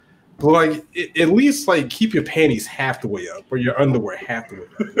Like, at least like keep your panties half the way up or your underwear half the way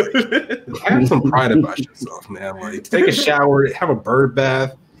up. Like, have some pride about yourself, man. Like, take a shower, have a bird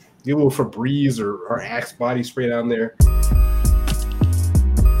bath, get a little Febreze or Axe body spray down there.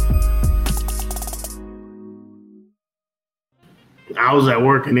 I was at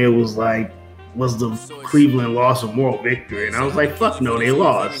work and it was like, was the Cleveland loss a moral victory? And I was like, fuck no, they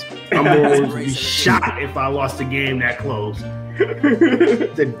lost. I'm going to be shot if I lost a game that close.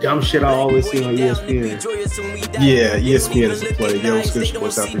 The dumb shit I always see on ESPN. Yeah, ESPN is a play. Yo, what's good?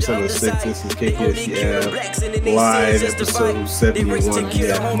 Sports out 306. This is KPSC live episode 71.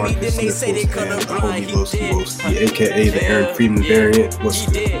 Yeah, Marcus Smith and the homie Loski, aka the Aaron Freeman variant. What's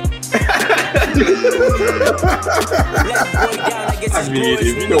good? I mean, if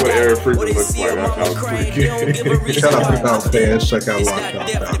you know what Aaron Freeman looks like, that was pretty good. Shout out to Falcons fans. Check out Locked On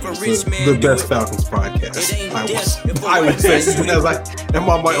Falcons, the best Falcons podcast. I would say, even as I'm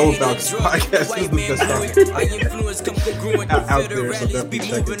on my own Falcons podcast, is the best Falcons podcast out there. So definitely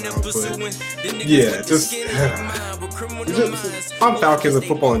check it out. But yeah, just I'm Falcons and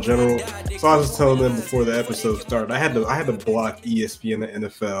football in general. So I was just telling them before the episode started, I had to block ESPN and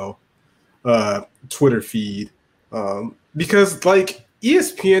NFL Twitter feed. Because like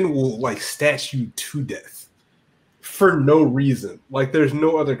ESPN will like stat you to death for no reason. Like there's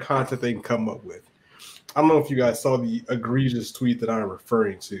no other content they can come up with. I don't know if you guys saw the egregious tweet that I'm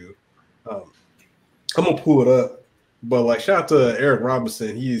referring to. I'm gonna pull it up, but like shout out to Eric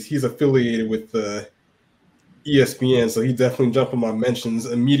Robinson. He's affiliated with ESPN, so he definitely jumped on my mentions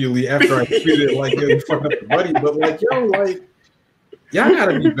immediately after I tweeted like yo, you fucked up your buddy. But like yo, like y'all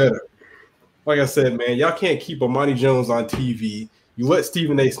gotta be better. Like I said, man, y'all can't keep Amani Jones on TV. You let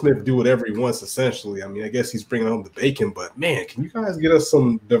Stephen A. Smith do whatever he wants, essentially. I mean, I guess he's bringing home the bacon, but man, can you guys get us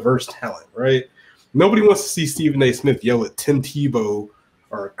some diverse talent, right? Nobody wants to see Stephen A. Smith yell at Tim Tebow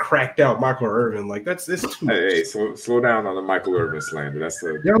or cracked out Michael Irvin. Like it's too much. Hey, slow down on the Michael Irvin slander.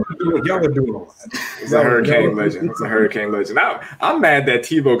 Y'all are doing a lot. It's a hurricane legend. It's a hurricane legend. I'm mad that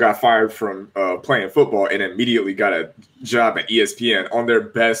Tebow got fired from playing football and immediately got a job at ESPN on their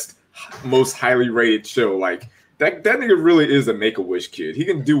best, most highly rated show. Like that nigga really is a Make-A-Wish kid. He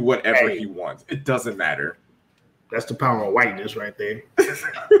can do whatever he wants. It doesn't matter. That's the power of whiteness right there.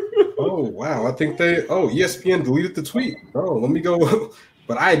 Oh wow. I think ESPN deleted the tweet. Oh, let me go.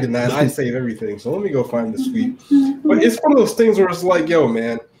 But I did not. I saved everything. So let me go find the tweet. But it's one of those things where it's like, yo,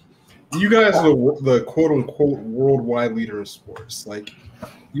 man, you guys are the quote unquote worldwide leader in sports. Like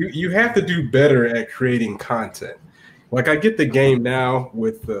you have to do better at creating content. Like I get the game now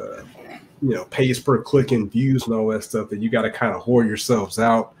with pays per click and views and all that stuff that you got to kind of whore yourselves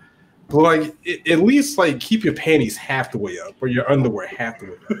out. But like at least like keep your panties half the way up or your underwear half the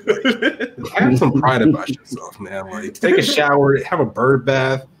way up. Like, have some pride about yourself, man. Like take a shower, have a bird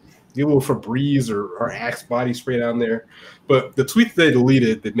bath, get a little Febreze or Axe body spray down there. But the tweet they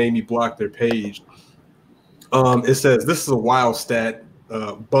deleted that made me block their page, it says this is a wild stat,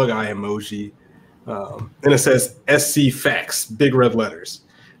 bug eye emoji. And it says SC facts, big red letters.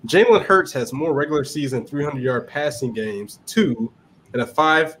 Jalen Hurts has more regular season 300-yard passing games, 2, and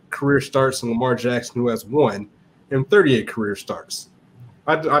 5 career starts than Lamar Jackson, who has 1, and 38 career starts.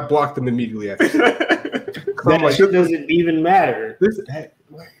 I blocked them immediately after that. Shit doesn't even matter.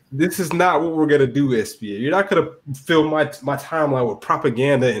 This is not what we're going to do, SBA. You're not going to fill my timeline with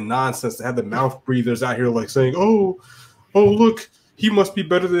propaganda and nonsense to have the mouth breathers out here like saying, oh, look, he must be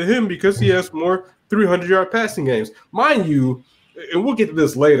better than him because he has more 300-yard passing games. Mind you, and we'll get to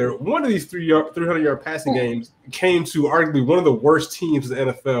this later, one of these 300-yard passing games came to arguably one of the worst teams in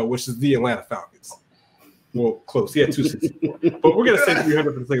the NFL, which is the Atlanta Falcons. Well, close. He had 264. But we're going to say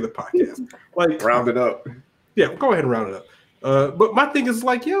 300 for the sake of the podcast. Like, round it up. Yeah, go ahead and round it up. But my thing is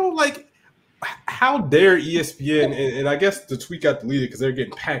like, how dare ESPN, and I guess the tweet got deleted because they're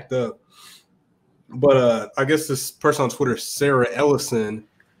getting packed up. But I guess this person on Twitter, Sarah Ellison,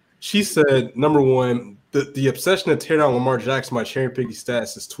 she said, number one, the obsession to tear down Lamar Jackson by cherry-picking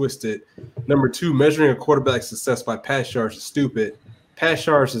stats is twisted. Number two, measuring a quarterback's success by pass yards is stupid. Pass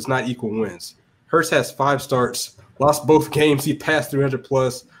yards does not equal wins. Hurts has 5 starts, lost both games. He passed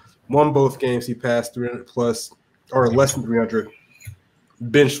 300+, won both games. He passed 300+, or less than 300,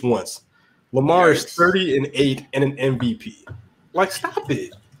 benched once. Lamar is 30-8 and an MVP. Like, stop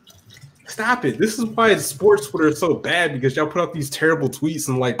it. Stop it. This is why sports Twitter is so bad, because y'all put out these terrible tweets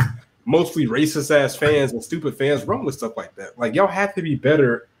and like mostly racist ass fans and stupid fans run with stuff like that. Like y'all have to be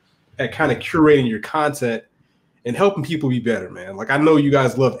better at kind of curating your content and helping people be better, man. Like I know you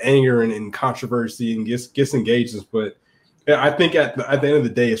guys love anger and controversy and disengagements, but I think at the end of the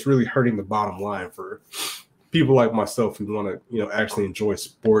day, it's really hurting the bottom line for people like myself who want to, actually enjoy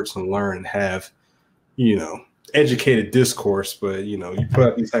sports and learn and have, educated discourse. But you put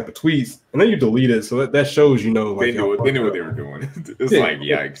out these type of tweets and then you delete it, so that shows like they knew what they were doing. It's like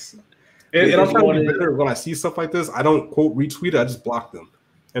yikes. And I'm trying to be better when I see stuff like this. I don't quote retweet it. I just block them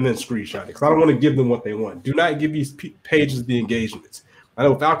and then screenshot it because I don't want to give them what they want. Do not give these pages the engagements. I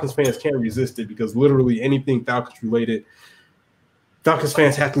know Falcons fans can't resist it because literally anything Falcons related, Falcons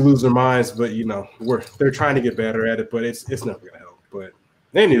fans have to lose their minds. But they're trying to get better at it, but it's never gonna help. But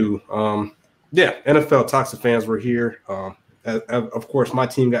they knew. NFL toxic fans were here. Of course, my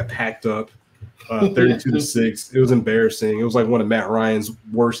team got packed up, 32-6. It was embarrassing. It was like one of Matt Ryan's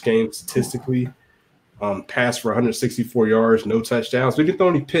worst games statistically. Passed for 164 yards, no touchdowns. We didn't throw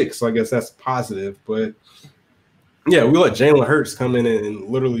any picks, so I guess that's positive. But yeah, we let Jalen Hurts come in and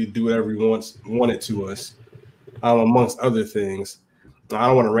literally do whatever he wanted to us, amongst other things. I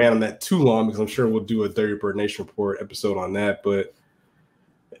don't want to rant on that too long because I'm sure we'll do a Dirty Bird Nation Report episode on that. But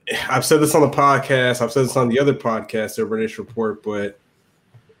I've said this on the podcast. I've said this on the other podcast, Dirty Bird Nation Report. But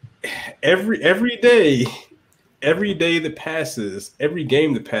every day that passes, every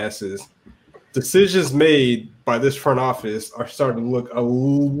game that passes, decisions made by this front office are starting to look a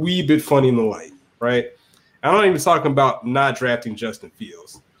wee bit funny in the light, right? I'm not even talking about not drafting Justin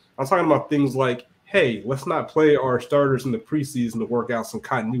Fields. I'm talking about things like, hey, let's not play our starters in the preseason to work out some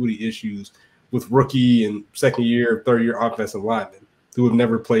continuity issues with rookie and second-year, third-year offensive linemen who have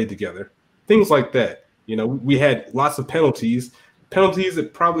never played together. Things like that. We had lots of penalties that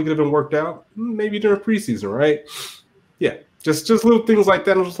probably could have been worked out maybe during preseason, right? Yeah. Just little things like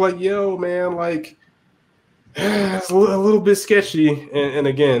that. I'm just like, yo, man, like, it's a little bit sketchy. And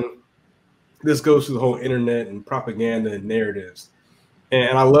again, this goes to the whole internet and propaganda and narratives.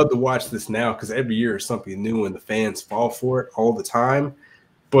 And I love to watch this now because every year is something new and the fans fall for it all the time.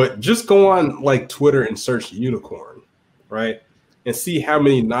 But just go on like Twitter and search unicorn, right? And see how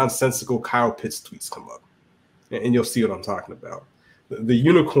many nonsensical Kyle Pitts tweets come up. And you'll see what I'm talking about. The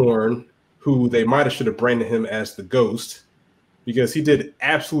unicorn, who they might have should have branded him as the ghost, because he did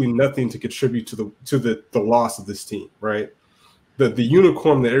absolutely nothing to contribute to the loss of this team, right? The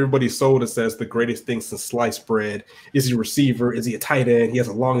unicorn that everybody sold us as the greatest thing since sliced bread. Is he a receiver? Is he a tight end? He has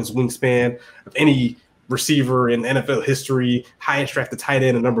the longest wingspan of any receiver in NFL history. Highest drafted tight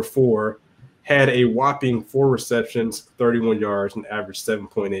end at number 4. Had a whopping 4 receptions, 31 yards, and averaged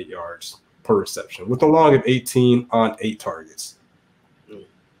 7.8 yards per reception with a long of 18 on 8 targets.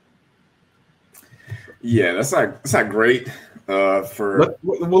 Yeah, that's not great. Let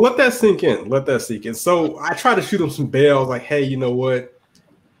that sink in. So I try to shoot him some bail. Like, hey, you know what?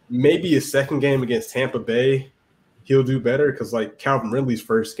 Maybe his second game against Tampa Bay, he'll do better because like Calvin Ridley's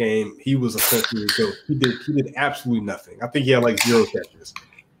first game, he was essentially a ghost. He did absolutely nothing. I think he had like 0 catches,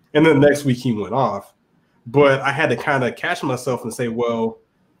 and then the next week he went off. But I had to kind of catch myself and say, well,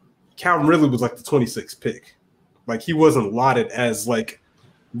 Calvin Ridley was like the 26th pick. Like he wasn't lauded as like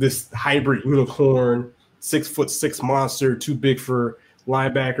this hybrid unicorn, 6'6" monster, too big for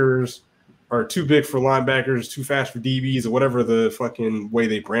linebackers, or too big for linebackers, too fast for DBs, or whatever the fucking way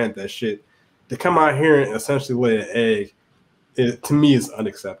they brand that shit. To come out here and essentially lay an egg, to me, is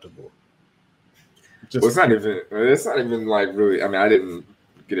unacceptable. It's not even like really. I mean, I didn't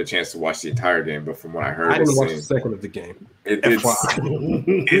get a chance to watch the entire game, but from what I heard, I didn't watch a second of the game.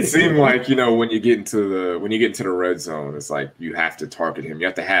 It seemed like when you get into the red zone, it's like you have to target him. You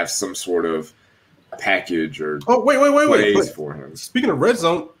have to have some sort of package or plays for him. Speaking of red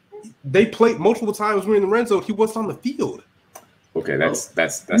zone, they played multiple times. We're in the red zone. He wasn't on the field. Okay, that's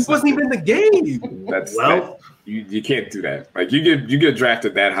he wasn't even in the game. You can't do that. Like you get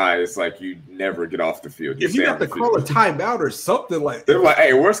drafted that high, it's like you never get off the field. If you got to call a timeout or something like that. They're like,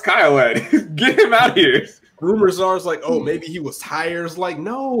 hey, where's Kyle at? Get him out here. Rumors are it's like, oh, maybe he was tired. It's like,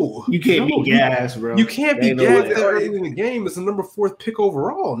 no. You can't be gassed, bro. You can't be gassed that early in the game. It's the number 4th pick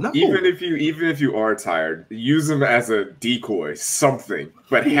overall. No. Even if you are tired, use him as a decoy, something,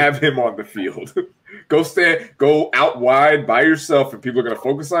 but have him on the field. Go out wide by yourself, and people are going to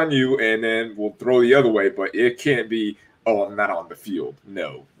focus on you, and then we'll throw the other way. But it can't be, oh, I'm not on the field.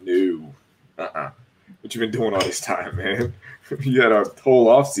 No. What you been doing all this time, man? You had a whole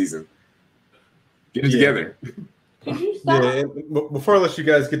off season. Get it together. Yeah. Before I let you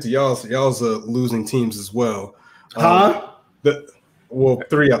guys get to y'all's losing teams as well. 3 out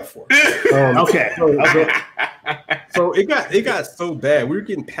of 4. Okay. So it got so bad. We were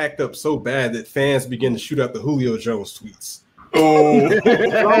getting packed up so bad that fans began to shoot out the Julio Jones tweets. Oh,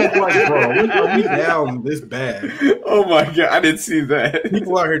 I was like, bro, we down this bad? Oh my god, I didn't see that.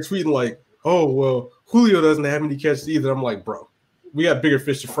 People out here tweeting like, oh well, Julio doesn't have any catches either. I'm like, bro, we got bigger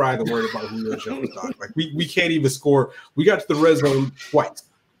fish to fry than worried about Julio Jones, dog. Like we can't even score. We got to the red zone twice,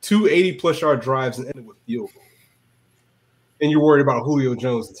 2 80+ yard drives and ended with field goal. And you're worried about Julio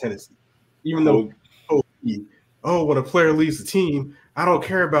Jones in Tennessee, even though when a player leaves the team, I don't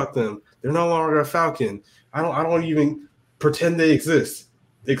care about them. They're no longer a Falcon. I don't even pretend they exist,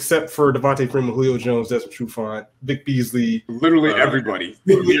 except for Devontae Freeman, Julio Jones, Desmond Trufant, Vic Beasley. Literally everybody.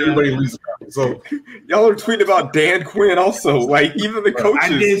 Everybody leaves the Falcons. So y'all are tweeting about Dan Quinn also. Like even the coaches. I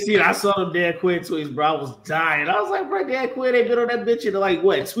did see it. I saw them Dan Quinn tweets, bro. I was dying. I was like, bro, Dan Quinn ain't been on that bitch in like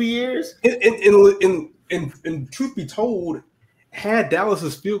what, 2 years? And truth be told, had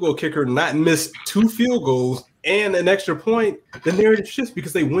Dallas's field goal kicker not missed 2 field goals and an extra point, the narrative shifts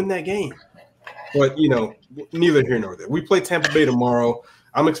because they win that game. But, neither here nor there. We play Tampa Bay tomorrow.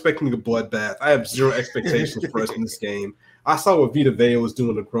 I'm expecting a bloodbath. I have zero expectations for us in this game. I saw what Vita Vea was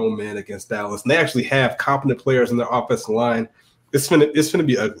doing to grown men against Dallas, and they actually have competent players in their offensive line. It's gonna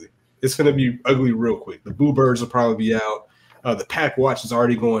be ugly. It's gonna be ugly real quick. The Boo Birds will probably be out. The Pack Watch is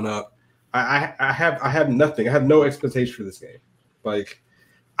already going up. I have nothing. I have no expectation for this game. Like,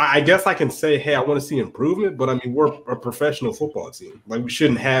 I guess I can say, hey, I want to see improvement, but I mean, we're a professional football team. Like, we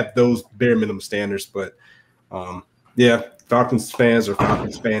shouldn't have those bare minimum standards. But yeah, Falcons fans are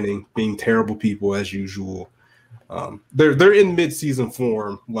Falcons fanning, being terrible people as usual. They're in mid-season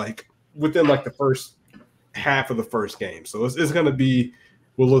form, like within like the first half of the first game. So it's going to be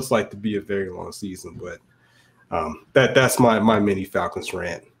what looks like to be a very long season. But that's my mini Falcons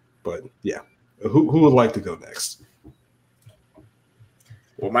rant. But yeah, who would like to go next?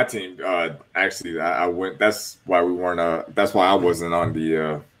 Well, my team actually, I went. That's why we weren't. That's why I wasn't on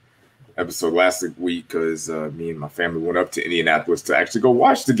the episode last week, because me and my family went up to Indianapolis to actually go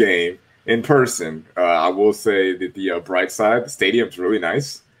watch the game in person. I will say that the bright side, the stadium's really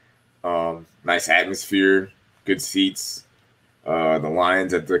nice. Nice atmosphere, good seats. The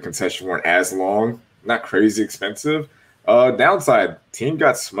lines at the concession weren't as long, not crazy expensive. Downside, team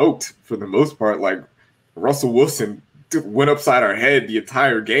got smoked for the most part. Like Russell Wilson went upside our head the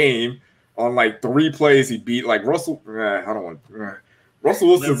entire game on like 3 plays. He beat like Russell. Russell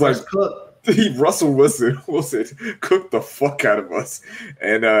Wilson's like Russell Wilson cooked the fuck out of us,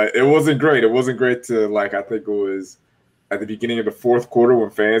 and it wasn't great. It wasn't great to like. I think it was at the beginning of the 4th quarter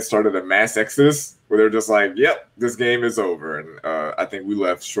when fans started a mass exodus where they're just like, "Yep, this game is over," and I think we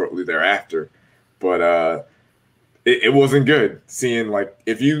left shortly thereafter. But it wasn't good seeing like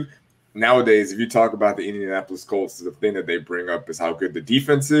Nowadays, if you talk about the Indianapolis Colts, the thing that they bring up is how good the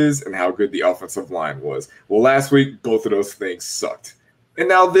defense is and how good the offensive line was. Well, last week, both of those things sucked. And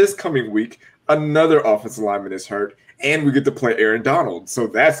now this coming week, another offensive lineman is hurt, and we get to play Aaron Donald. So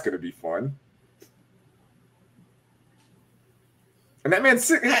that's going to be fun. And that man's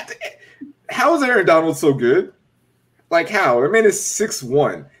sick. How is Aaron Donald so good? Like how? That man is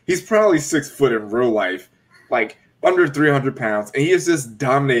 6'1". He's probably 6 foot in real life, like under 300 pounds, and he is just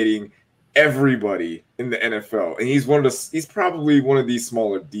dominating everybody in the NFL, and he's probably one of these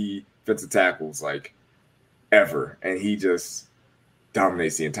smaller defensive tackles like ever, and he just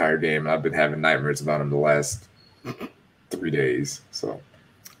dominates the entire game. I've been having nightmares about him the last 3 days, so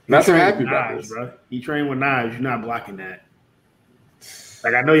not so happy about this. Bro. He trained with knives. You're not blocking that.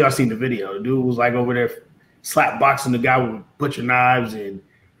 Like I know y'all seen the video. The dude was like over there slap boxing the guy with butcher knives and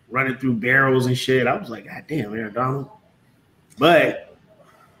running through barrels and shit. I was like, God damn, Aaron Donald. But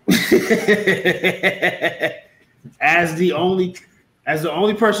as the only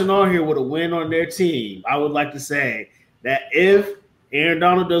person on here with a win on their team, I would like to say that if Aaron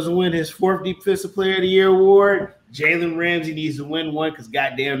Donald doesn't win his 4th Defensive Player of the Year award, Jalen Ramsey needs to win one because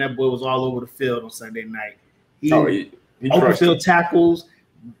goddamn, that boy was all over the field on Sunday night. He open field tackles,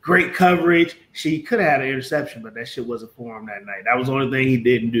 great coverage. She could have had an interception, but that shit wasn't for him that night. That was the only thing he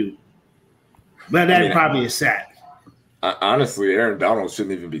didn't do. But that's probably a sack. Honestly, Aaron Donald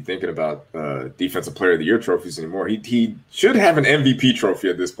shouldn't even be thinking about Defensive Player of the Year trophies anymore. He should have an MVP trophy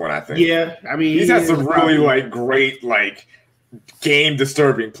at this point, I think. Yeah, I mean, he's had some really like great like game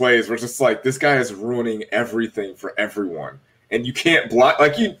disturbing plays where it's just like this guy is ruining everything for everyone, and you can't block.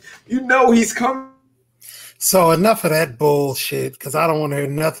 Like you know he's coming. So enough of that bullshit, because I don't want to hear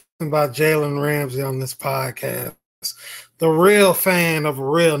nothing about Jalen Ramsey on this podcast. The real fan of a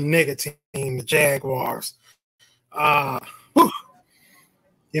real nigga team, the Jaguars. Hey,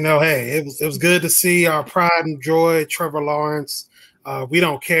 it was good to see our pride and joy, Trevor Lawrence. We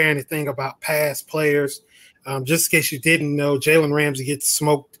don't care anything about past players. Just in case you didn't know, Jalen Ramsey gets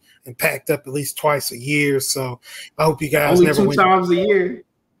smoked and packed up at least twice a year. So I hope you guys only never 2 times a year.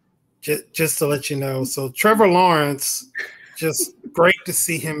 Just to let you know. So Trevor Lawrence, just great to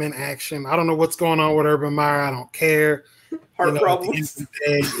see him in action. I don't know what's going on with Urban Meyer. I don't care. Heart At problems. the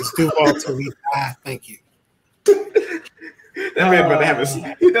end of the day, it's Duval till we die. Thank you. That man about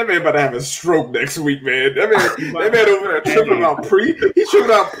to have a stroke next week, man. That man over there tripping about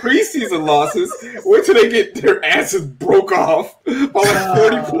preseason losses. Wait till they get their asses broke off by like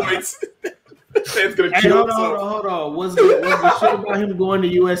 30 points. Man's gonna kill hold on. Was the shit about him going to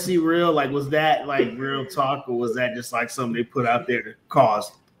USC real? Like, was that like real talk, or was that just like something they put out there to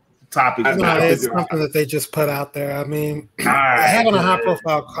cause topics? No, it's something that they just put out there. I mean, having a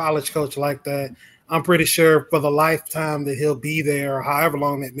high-profile college coach like that, I'm pretty sure for the lifetime that he'll be there, or however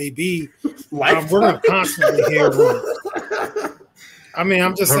long that may be, we're going to constantly hear rumors. I mean,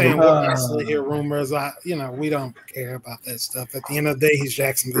 I'm just saying, we'll constantly hear rumors. We don't care about that stuff. At the end of the day, he's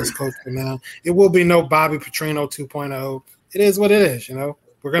Jacksonville's coach for now. It will be no Bobby Petrino 2.0. It is what it is,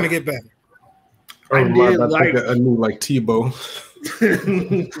 We're going to get better. I did like a new Tebow.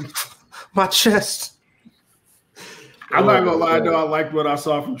 My chest. I'm not gonna lie, though. I liked what I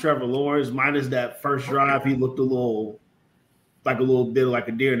saw from Trevor Lawrence. Minus that first drive, he looked a little bit like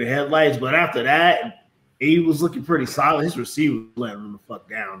a deer in the headlights. But after that, he was looking pretty solid. His receiver was letting him the fuck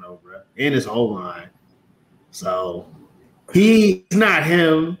down, though, bro. And his whole line. So he's not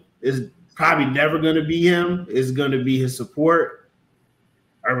him. Is probably never gonna be him. It's gonna be his support.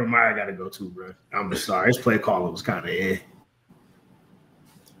 Urban Meyer got to go too, bro. I'm sorry. His play calling was kind of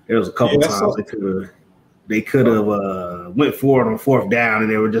There was a couple times they could have went forward on fourth down,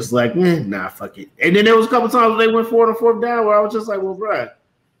 and they were just like, nah, fuck it. And then there was a couple times they went forward on fourth down where I was just like, well, bro,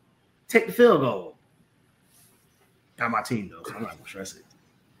 take the field goal. Not my team though, so I'm not gonna stress it.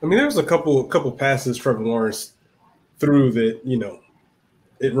 I mean, there was a couple passes Trevor Lawrence threw that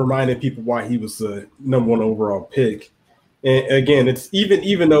it reminded people why he was the number one overall pick. And again, it's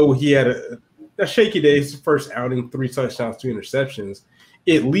even though he had a shaky day, his first outing, 3 touchdowns, 2 interceptions.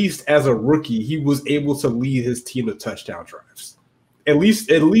 At least as a rookie, he was able to lead his team to touchdown drives. At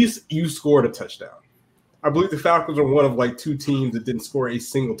least you scored a touchdown. I believe the Falcons are one of 2 teams that didn't score a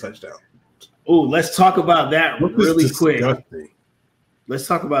single touchdown. Oh, let's talk about that really quick. Let's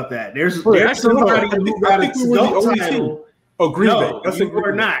talk about that. There's somebody who got a GOAT title. Oh, Green Bay. You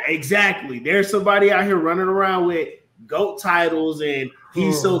were not. Exactly. There's somebody out here running around with GOAT titles, and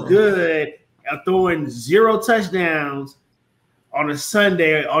he's so good at throwing 0 touchdowns on a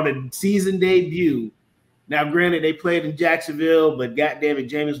Sunday on a season debut. Now, granted, they played in Jacksonville, but goddamn it,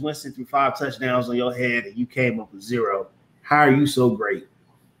 Jameis Winston threw 5 touchdowns on your head, and you came up with 0. How are you so great?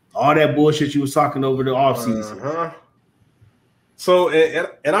 All that bullshit you was talking over the offseason. So,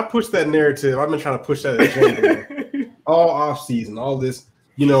 and I pushed that narrative. I've been trying to push that agenda all offseason, all this.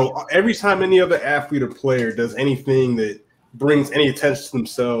 Every time any other athlete or player does anything that brings any attention to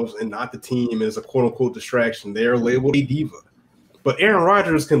themselves and not the team as a quote-unquote distraction, they are labeled a diva. But Aaron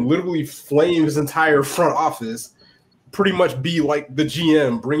Rodgers can literally flame his entire front office, pretty much be like the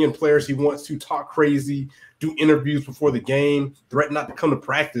GM, bring in players he wants to, talk crazy, do interviews before the game, threaten not to come to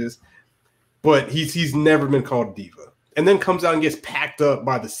practice. But he's never been called diva. And then comes out and gets packed up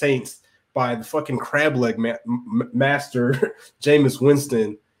by the Saints, by the fucking crab leg master, Jameis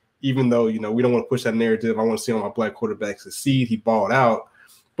Winston, even though, we don't want to push that narrative. I want to see all my black quarterbacks succeed. He balled out.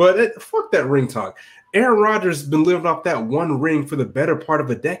 But fuck that ring talk. Aaron Rodgers has been living off that one ring for the better part of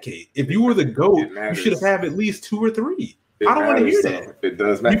a decade. If you were the GOAT, you should have at least 2 or 3. I don't want to hear that. It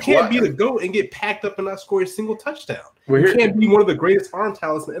does matter. You can't be the GOAT and get packed up and not score a single touchdown. You can't be one of the greatest arm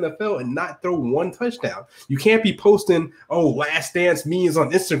talents in the NFL and not throw 1 touchdown. You can't be posting, last dance memes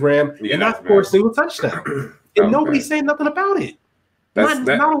on Instagram and not score a single touchdown. And nobody's saying nothing about it. Not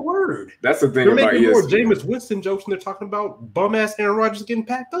a word. That's the thing they're about making more ESPN. Jameis Winston jokes and they're talking about bum-ass Aaron Rodgers getting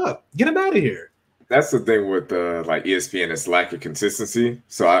packed up. Get him out of here. That's the thing with ESPN is lack of consistency.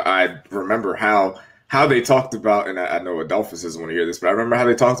 So I remember how they talked about, and I know Adolphus doesn't want to hear this, but I remember how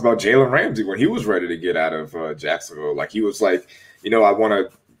they talked about Jalen Ramsey when he was ready to get out of Jacksonville. Like, he was like, I want to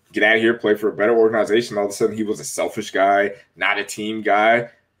get out of here, play for a better organization. All of a sudden, he was a selfish guy, not a team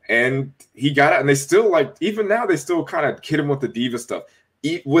guy. And he got out, and they still, even now, they still kind of kid him with the diva stuff.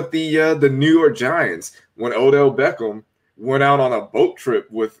 With the New York Giants, when Odell Beckham went out on a boat trip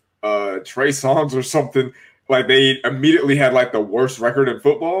with Trey Songz or something, they immediately had the worst record in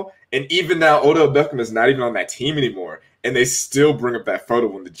football. And even now, Odell Beckham is not even on that team anymore. And they still bring up that photo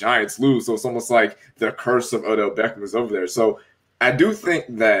when the Giants lose. So it's almost like the curse of Odell Beckham is over there. So I do think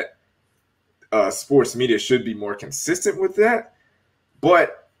that sports media should be more consistent with that.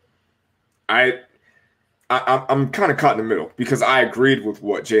 But I'm kind of caught in the middle because I agreed with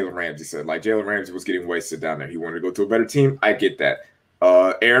what Jalen Ramsey said. Jalen Ramsey was getting wasted down there. He wanted to go to a better team. I get that.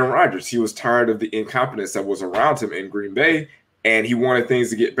 Aaron Rodgers, he was tired of the incompetence that was around him in Green Bay, and he wanted things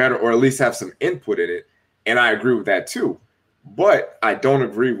to get better or at least have some input in it. And I agree with that too. But I don't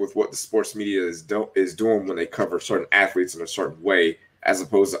agree with what the sports media is doing when they cover certain athletes in a certain way as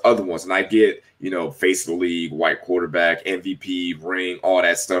opposed to other ones. And I get, face of the league, white quarterback, MVP, ring, all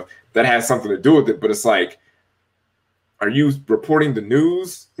that stuff. That has something to do with it. But it's like, are you reporting the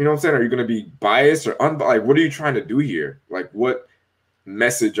news? You know what I'm saying? Are you going to be biased or like, what are you trying to do here? Like, what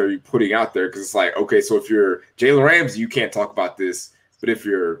message are you putting out there? Because it's like, okay, so if you're Jalen Ramsey, you can't talk about this. But if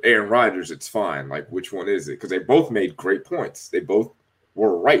you're Aaron Rodgers, it's fine. Like, which one is it? Because they both made great points. They both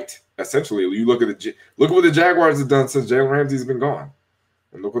were right. Essentially, you look at what the Jaguars have done since Jalen Ramsey's been gone,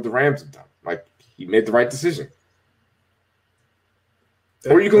 and look what the Rams have done. Like, he made the right decision.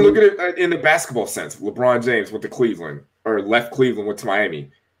 Or you can look at it in the basketball sense. LeBron James went to Cleveland, or left Cleveland, went to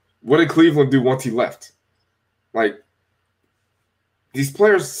Miami. What did Cleveland do once he left? Like, these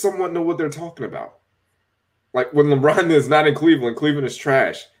players somewhat know what they're talking about. Like, when LeBron is not in Cleveland, Cleveland is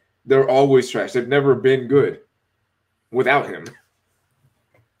trash. They're always trash. They've never been good without him.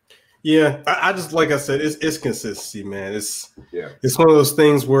 Yeah, I just, like I said, it's consistency, man. It's one of those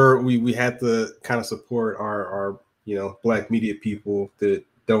things where we have to kind of support our black media people that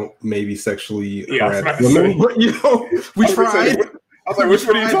don't maybe sexually harass women. But, we tried. I was like, which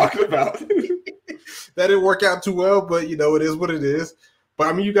one are you talking about? That didn't work out too well, but it is what it is. But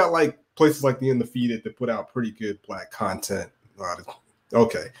I mean, you got like places like the Undefeated that put out pretty good black content.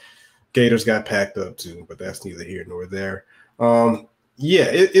 Okay, Gators got packed up too, but that's neither here nor there.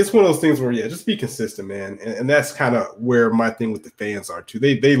 It's one of those things where just be consistent, man, and that's kind of where my thing with the fans are too.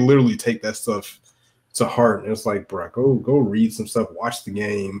 They literally take that stuff to heart, and it's like, bro, go read some stuff, watch the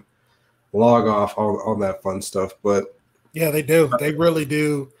game, log off, all that fun stuff. But yeah, they do, they really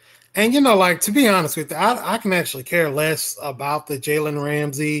do. And, like, to be honest with you, I can actually care less about the Jalen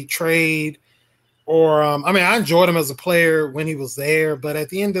Ramsey trade or, I enjoyed him as a player when he was there, but at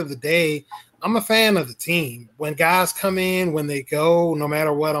the end of the day, I'm a fan of the team. When guys come in, when they go, no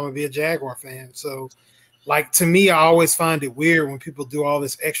matter what, I'm going to be a Jaguar fan. So, like, to me, I always find it weird when people do all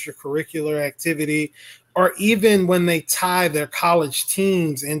this extracurricular activity or even when they tie their college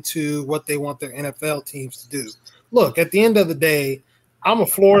teams into what they want their NFL teams to do. Look, at the end of the day, I'm a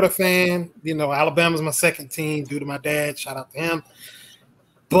Florida fan. Alabama's my second team due to my dad. Shout out to him.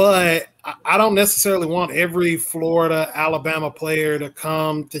 But I don't necessarily want every Florida, Alabama player to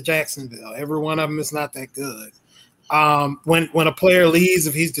come to Jacksonville. Every one of them is not that good. When a player leaves,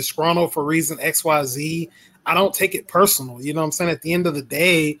 if he's disgruntled for reason X, Y, Z, I don't take it personal. You know what I'm saying? At the end of the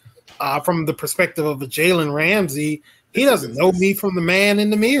day, from the perspective of a Jalen Ramsey, he doesn't know me from the man in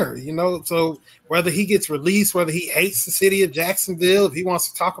the mirror, So whether he gets released, whether he hates the city of Jacksonville, if he wants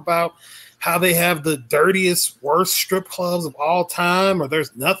to talk about how they have the dirtiest, worst strip clubs of all time, or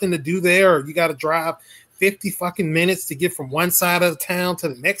there's nothing to do there, or you got to drive 50 fucking minutes to get from one side of the town to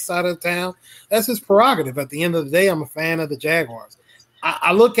the next side of the town, that's his prerogative. At the end of the day, I'm a fan of the Jaguars.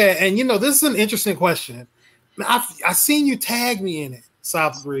 I look at, and this is an interesting question. I've seen you tag me in it,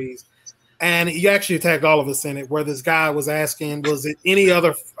 South Breeze. And you actually tagged all of us in it, where this guy was asking, was it any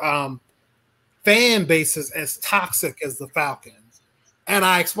other fan bases as toxic as the Falcons? And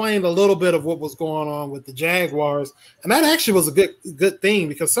I explained a little bit of what was going on with the Jaguars. And that actually was a good thing,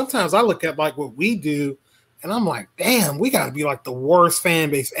 because sometimes I look at like what we do and I'm like, damn, we got to be like the worst fan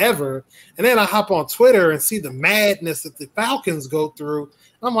base ever. And then I hop on Twitter and see the madness that the Falcons go through.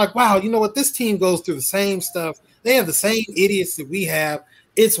 And I'm like, wow, you know what? This team goes through the same stuff. They have the same idiots that we have.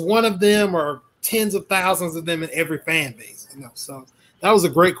 It's one of them or tens of thousands of them in every fan base, So that was a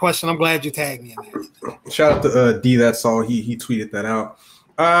great question. I'm glad you tagged me in that. Shout out to D. That's all. He tweeted that out.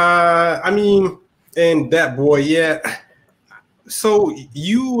 And that boy, yeah. So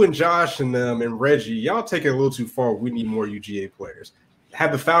you and Josh and them and Reggie, y'all take it a little too far. We need more UGA players.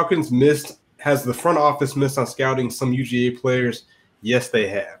 Have the Falcons missed? Has the front office missed on scouting some UGA players? Yes, they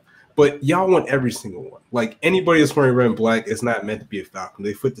have. But y'all want every single one. Like, anybody that's wearing red and black is not meant to be a Falcon.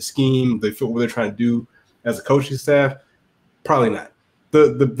 They fit the scheme. They fit what they're trying to do as a coaching staff. Probably not.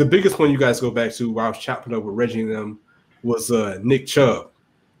 The biggest one you guys go back to while I was chopping up with Reggie and them was Nick Chubb.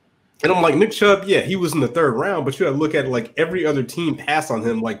 And I'm like, Nick Chubb, yeah, he was in the third round, but you got to look at it like every other team passed on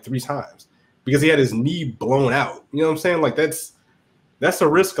him like 3 times because he had his knee blown out. You know what I'm saying? Like, that's a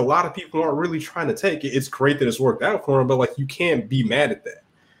risk a lot of people aren't really trying to take. It's great that it's worked out for him, but, like, you can't be mad at that.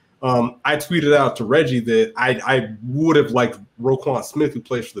 I tweeted out to Reggie that I would have liked Roquan Smith, who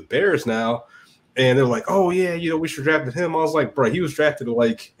plays for the Bears now, and they're like, oh, yeah, we should have drafted him. I was like, bro, he was drafted,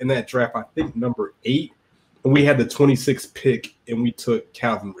 like, in that draft, I think, number 8, and we had the 26th pick, and we took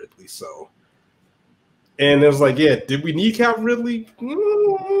Calvin Ridley, so. And it was like, yeah, did we need Calvin Ridley?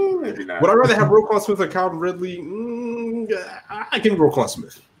 Maybe not. Would I rather have Roquan Smith or Calvin Ridley? I give Roquan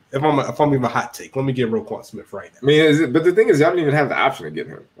Smith. if I'm giving a hot take, let me get Roquan Smith right now. I mean, but the thing is, y'all don't even have the option to get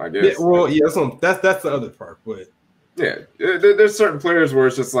him. I guess. Yeah, well, yeah, that's the other part, but. Yeah, there's certain players where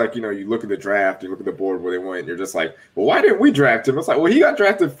it's just like, you look at the draft, you look at the board where they went, and you're just like, well, why didn't we draft him? It's like, well, he got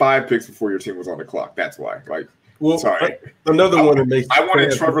drafted 5 picks before your team was on the clock. That's why. Like, well, sorry. Another one that makes I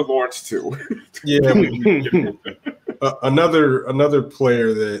wanted Trevor Lawrence too. Yeah, another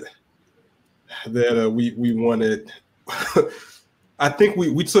player that we wanted. I think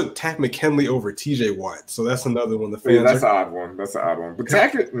we took Takk McKinley over TJ Watt, so that's another one. The fans. Yeah, that's an odd one. That's an odd one. But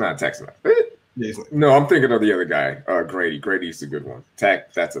Tack's not. No, I'm thinking of the other guy, Grady. Grady's a good one.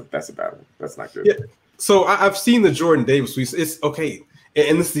 Takk, that's a bad one. That's not good. Yeah. So I've seen the Jordan Davis tweets. It's okay,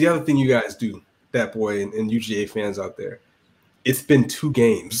 and this is the other thing you guys do, that boy and UGA fans out there. It's been 2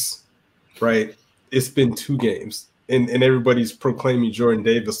 games, right? It's been 2 games, and everybody's proclaiming Jordan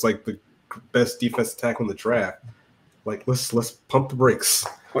Davis like the best defensive tackle in the draft. Like let's pump the brakes.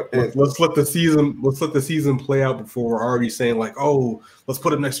 Let's let the season play out before we're already saying like, oh, let's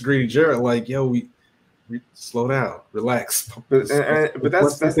put him next to Grady Jarrett. Like, yo, we slow down, relax. But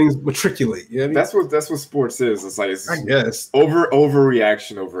that's things matriculate. You know what I mean? That's what sports is. It's like I guess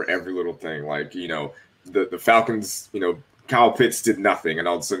overreaction over every little thing. Like the Falcons, Kyle Pitts did nothing, and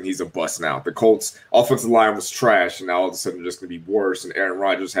all of a sudden he's a bust now. The Colts offensive line was trash, and now all of a sudden they're just going to be worse. And Aaron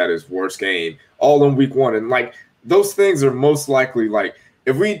Rodgers had his worst game all in week 1, and like those things are most likely like.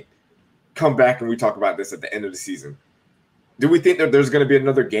 If we come back and we talk about this at the end of the season, do we think that there's going to be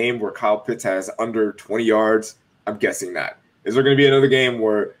another game where Kyle Pitts has under 20 yards? I'm guessing not. Is there going to be another game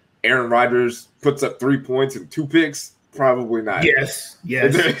where Aaron Rodgers puts up 3 points and 2 picks? Probably not. Yes.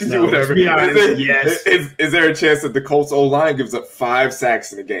 No, whatever. Be honest, yes. Is there a chance that the Colts O-line gives up 5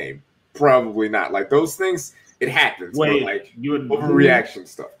 sacks in a game? Probably not. Like those things, it happens. Wait, like overreaction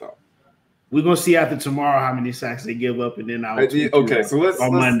stuff, though. We're gonna see after tomorrow how many sacks they give up, and then I'll so let's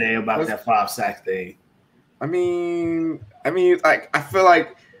Monday about that 5 sack thing. I mean, like I feel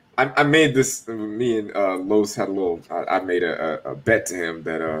like I made this. Me and Los had a little. I made a bet to him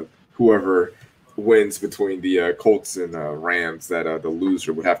that whoever wins between the Colts and Rams, that the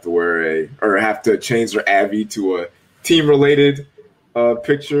loser would have to have to change their Avi to a team related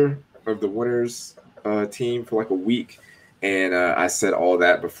picture of the winners team for like a week. And I said all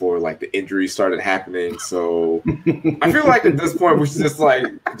that before like the injuries started happening. So I feel like at this point we should just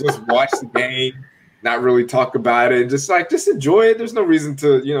watch the game, not really talk about it, and just enjoy it. There's no reason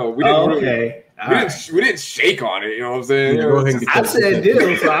to, we didn't shake on it. You know what I'm saying? I said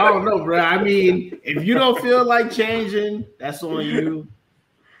deal, so I don't know, bro. I mean, if you don't feel like changing, that's on you.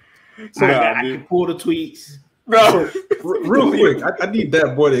 So I can pull the tweets. No, real quick, I need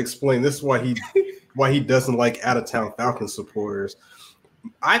that boy to explain. This is why he doesn't like out-of-town Falcons supporters.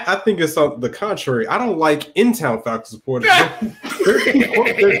 I think it's the contrary. I don't like in-town Falcons supporters. They're too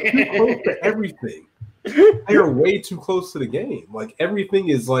close to everything. They are way too close to the game. Like everything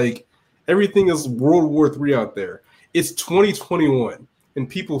is World War III out there. It's 2021, and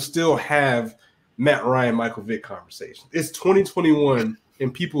people still have Matt Ryan, Michael Vick conversations. It's 2021,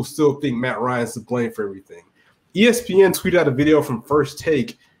 and people still think Matt Ryan's to blame for everything. ESPN tweeted out a video from First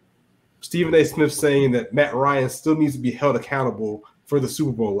Take, Stephen A. Smith saying that Matt Ryan still needs to be held accountable for the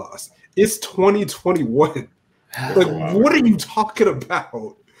Super Bowl loss. It's 2021. What are you talking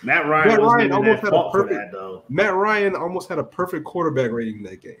about? Matt Ryan almost had a perfect. Matt Ryan almost had a perfect quarterback rating in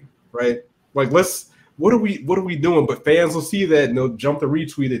that game, right? Like, what are we doing? But fans will see that and they'll jump the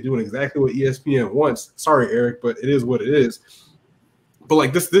retweet it, doing exactly what ESPN wants. Sorry, Eric, but it is what it is. But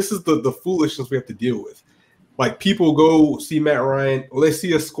like this is the foolishness we have to deal with. Like people go see Matt Ryan, or they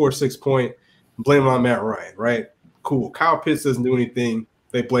see us score 6 points, blame it on Matt Ryan, right? Cool. Kyle Pitts doesn't do anything,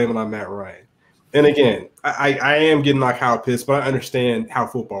 they blame it on Matt Ryan. And again, I am getting on Kyle Pitts, but I understand how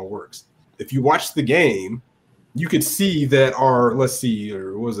football works. If you watch the game, you could see that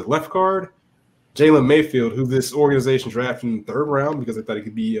left guard, Jalen Mayfield, who this organization drafted in the 3rd round because they thought he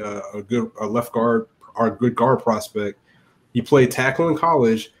could be a good left guard or a good guard prospect. He played tackle in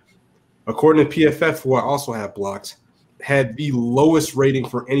college. According to PFF, who I also have blocked, had the lowest rating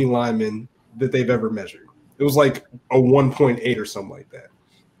for any lineman that they've ever measured. It was like a 1.8 or something like that.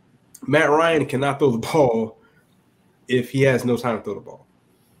 Matt Ryan cannot throw the ball if he has no time to throw the ball.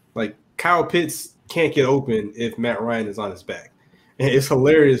 Like Kyle Pitts can't get open if Matt Ryan is on his back. And it's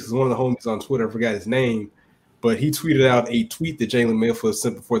hilarious because one of the homies on Twitter, I forgot his name, but he tweeted out a tweet that Jalen Mayfield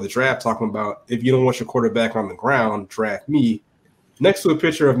sent before the draft talking about, if you don't want your quarterback on the ground, draft me, next to a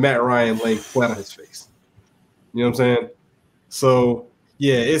picture of Matt Ryan laying flat on his face. You know what I'm saying? So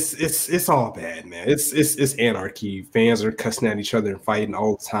yeah, it's all bad, man. It's anarchy. Fans are cussing at each other and fighting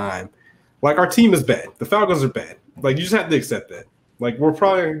all the time. Like our team is bad. The Falcons are bad. Like you just have to accept that. Like we're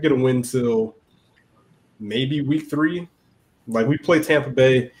probably gonna get a win till maybe week 3. Like we play Tampa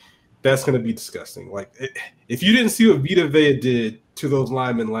Bay, that's gonna be disgusting. Like if you didn't see what Vita Vea did to those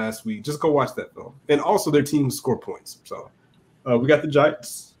linemen last week, just go watch that film. And also their team score points. So we got the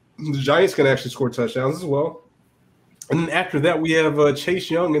Giants. The Giants can actually score touchdowns as well. And then after that, we have Chase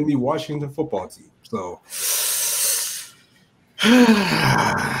Young and the Washington football team. So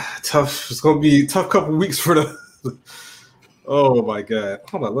tough. It's going to be a tough couple weeks for the. Oh my God!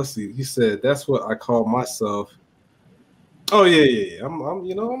 Hold on. Let's see. He said that's what I call myself. Oh yeah.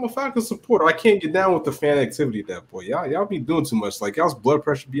 I'm a Falcons supporter. I can't get down with the fan activity. That boy, y'all be doing too much. Like y'all's blood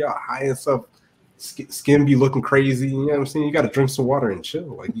pressure be out high and stuff. Skin be looking crazy. You know what I'm saying? You got to drink some water and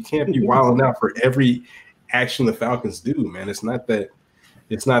chill. Like you can't be wilding out for every action the Falcons do, man. It's not that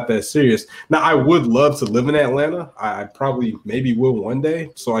serious. Now I would love to live in Atlanta. I probably maybe will one day,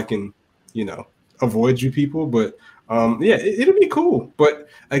 so I can, avoid you people. But yeah, it'll be cool. But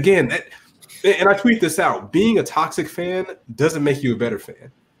again, and I tweet this out: being a toxic fan doesn't make you a better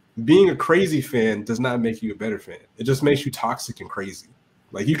fan. Being a crazy fan does not make you a better fan. It just makes you toxic and crazy.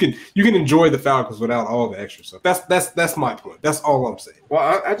 Like you can enjoy the Falcons without all the extra stuff. That's my point. That's all I'm saying.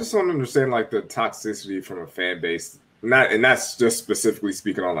 Well, I just don't understand like the toxicity from a fan base. And that's just specifically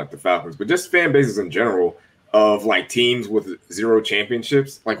speaking on like the Falcons, but just fan bases in general of like teams with 0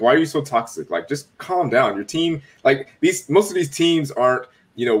 championships. Like, why are you so toxic? Like, just calm down. Your team, like most of these teams aren't,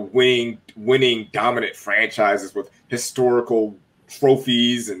 winning dominant franchises with historical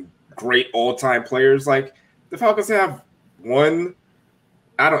trophies and great all-time players. Like the Falcons have one.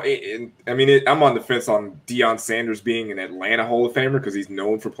 I'm on the fence on Deion Sanders being an Atlanta Hall of Famer because he's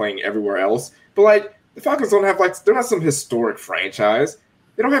known for playing everywhere else. But like the Falcons don't have they're not some historic franchise.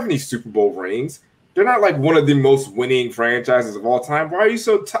 They don't have any Super Bowl rings. They're not like one of the most winning franchises of all time. Why are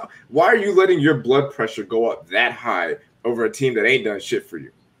you why are you letting your blood pressure go up that high over a team that ain't done shit for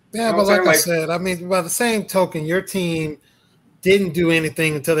you? Yeah, but like I said, by the same token, your team didn't do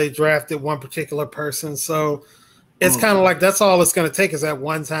anything until they drafted one particular person. So it's kind of like that's all it's going to take is that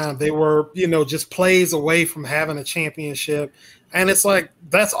one time. They were, just plays away from having a championship. And it's like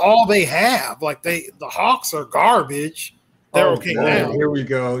that's all they have. Like the Hawks are garbage. They're okay now. Here we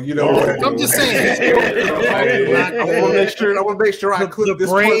go. I'm just saying. I want to make sure I clip this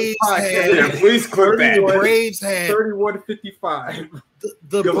Braves yeah, please clip that. The Braves had 31-55.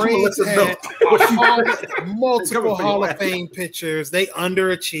 The Braves had multiple Hall of Fame pitchers. They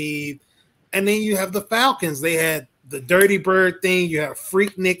underachieved. And then you have the Falcons. They had the Dirty Bird thing. You have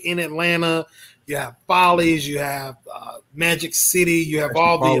Freaknik in Atlanta. You have Follies. You have Magic City. You have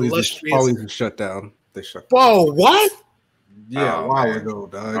all the illustrious. Follies shut down. They shut down. Whoa, what? Yeah, a while ago,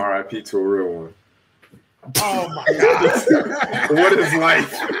 dog. R.I.P. to a real one. Oh my God! What is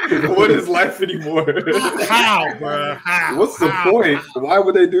life? What is life anymore? How, bro? How? What's the point? Why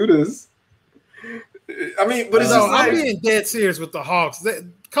would they do this? I mean, but it's just I'm being dead serious with the Hawks.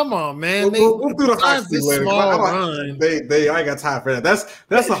 Come on, man. We'll do the Hawks this later. small run. They I ain't got time for that.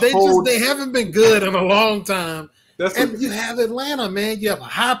 They haven't been good in a long time. You have Atlanta, man. You have a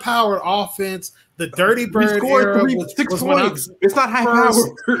high-powered offense. The Dirty Bird era was it's not high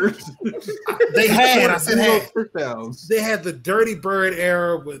powered. They had the Dirty Bird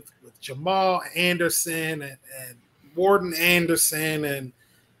era with Jamal Anderson and Warden Anderson and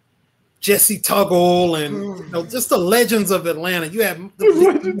Jesse Tuggle and just the legends of Atlanta. You have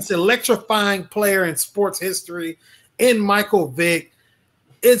this electrifying player in sports history in Michael Vick.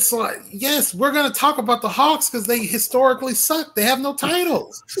 It's like, yes, we're going to talk about the Hawks because they historically suck. They have no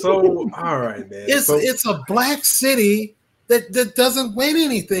titles. So, all right, man. It's a black city that doesn't win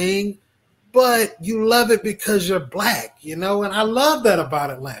anything, but you love it because you're black, and I love that about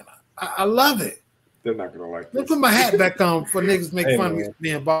Atlanta. I love it. They're not going to like this. Let me put my hat back on for niggas make fun of me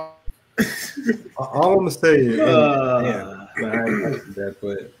being bald. All I'm going to say is, I ain't that,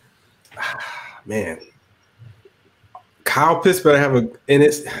 but, man. Kyle Pitts better have and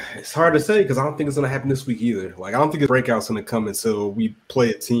it's hard to say because I don't think it's going to happen this week either. Like, I don't think the breakout's going to come until we play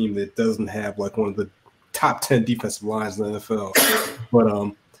a team that doesn't have like one of the top 10 defensive lines in the NFL.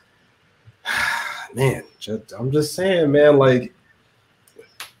 But, man, I'm just saying, man, like,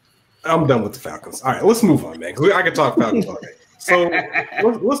 I'm done with the Falcons. All right, let's move on, man, because I can talk Falcons all day. So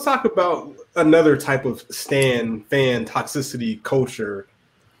let's talk about another type of fan toxicity culture.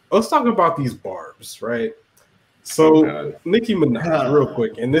 Let's talk about these barbs, right? So Nicki Minaj, real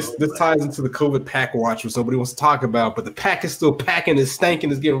quick, and this ties into the COVID pack watch, which nobody wants to talk about, but the pack is still packing, is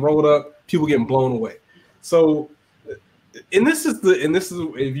stanking, is getting rolled up, people getting blown away. So, and this is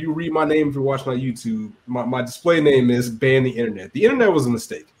if you read my name, if you're watching on YouTube, my display name is Ban the Internet. The internet was a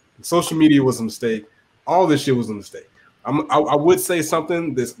mistake. Social media was a mistake. All this shit was a mistake. I would say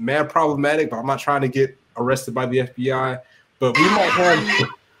something that's mad problematic, but I'm not trying to get arrested by the FBI. But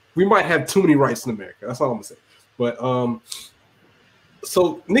we might have too many rights in America. That's all I'm gonna say. But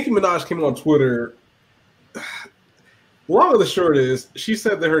so Nicki Minaj came on Twitter. Long of the short is, she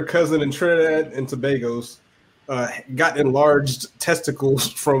said that her cousin in Trinidad and Tobago got enlarged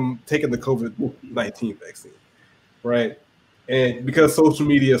testicles from taking the COVID-19 vaccine, right? And because social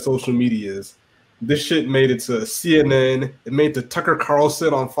media is, this shit made it to CNN. It made it to Tucker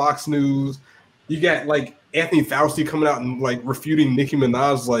Carlson on Fox News. You got like Anthony Fauci coming out and like refuting Nicki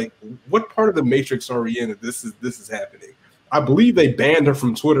Minaj. Like, what part of the Matrix are we in that this is happening? I believe they banned her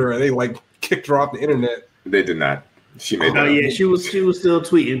from Twitter and they like kicked her off the internet. They did not. She made. Oh yeah, she was still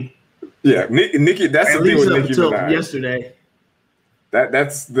tweeting. Yeah, Nicki. That's the thing with Nicki Minaj. Yesterday.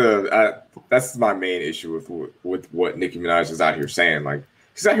 That's my main issue with what Nicki Minaj is out here saying. Like,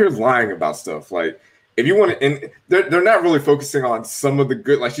 she's out here lying about stuff. Like, if you want to, and they're not really focusing on some of the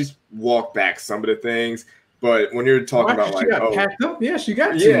good. Like, she's walked back some of the things, but when you're talking about like, packed up, yeah, she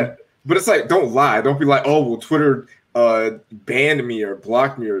got yeah, but it's like, don't lie. Don't be like, oh well, Twitter banned me or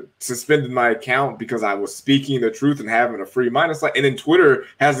blocked me or suspended my account because I was speaking the truth and having a free mind. It's like, and then Twitter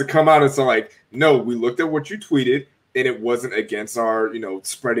has to come out and say like, no, we looked at what you tweeted and it wasn't against our,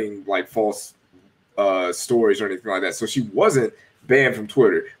 spreading like false stories or anything like that. So she wasn't banned from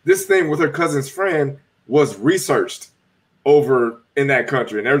Twitter. This thing with her cousin's friend was researched over in that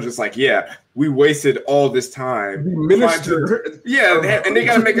country, and they're just like, yeah, we wasted all this time. And they got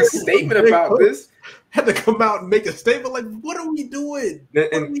to make a statement about this. Had to come out and make a statement like, what are we doing?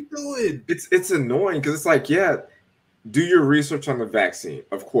 What are we doing? It's annoying because it's like, yeah, do your research on the vaccine,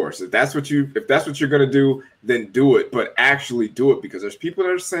 of course. If that's what you're gonna do, then do it. But actually do it, because there's people that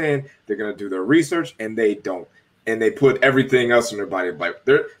are saying they're gonna do their research and they don't, and they put everything else in their body. Like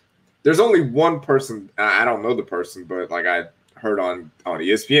there's only one person, I don't know the person, but like I heard on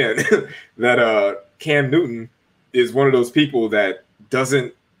ESPN that Cam Newton is one of those people that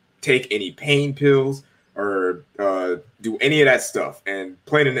doesn't take any pain pills or do any of that stuff. And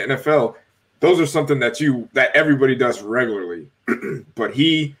playing in the NFL, those are something that everybody does regularly. But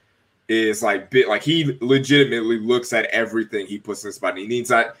he is he legitimately looks at everything he puts in his body.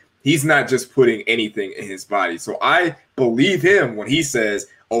 He's not just putting anything in his body. So I believe him when he says,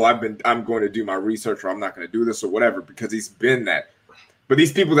 oh, I'm going to do my research, or I'm not going to do this or whatever, because he's been that. But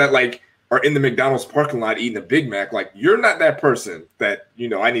these people that like are in the McDonald's parking lot eating a Big Mac, like, you're not that person that,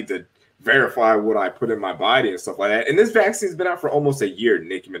 I need to verify what I put in my body and stuff like that. And this vaccine's been out for almost a year,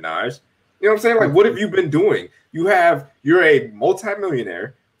 Nicki Minaj. You know what I'm saying? Like, what have you been doing? You're a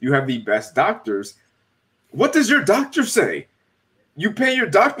multimillionaire. You have the best doctors. What does your doctor say? You pay your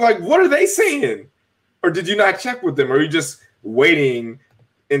doctor, like, what are they saying? Or did you not check with them? Or are you just waiting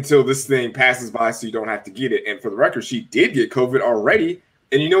until this thing passes by so you don't have to get it? And for the record, she did get COVID already.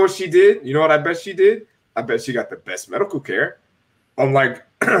 And you know what she did? You know what I bet she did? I bet she got the best medical care. Unlike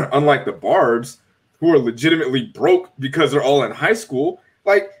the Barbs, who are legitimately broke because they're all in high school.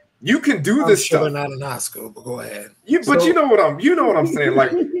 Like, you can do this stuff. They're not in high school, but go ahead. You know what I'm saying.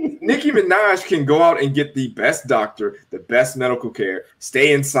 Like, Nicki Minaj can go out and get the best doctor, the best medical care,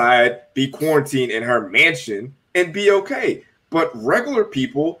 stay inside, be quarantined in her mansion, and be okay. But regular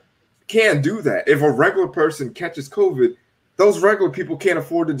people can't do that. If a regular person catches COVID, those regular people can't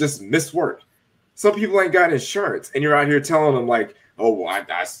afford to just miss work. Some people ain't got insurance, and you're out here telling them like, oh, well,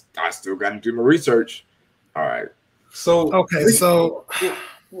 I still got to do my research. All right. So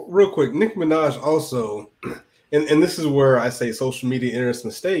real quick, Nicki Minaj also, and this is where I say social media enters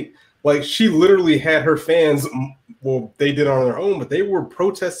mistake. Like, she literally had her fans. Well, they did it on their own, but they were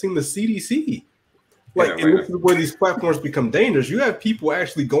protesting the CDC. Like, and this is where these platforms become dangerous. You have people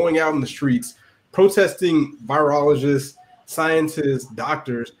actually going out in the streets protesting virologists, scientists,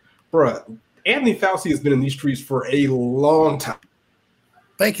 doctors. Bruh, Anthony Fauci has been in these streets for a long time.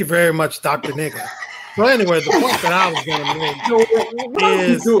 Thank you very much, Dr. Nigga. So anyway, the point that I was going to make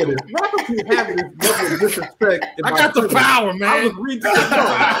is doing this. Why do you have this level of disrespect? I got the power, man. I was reading.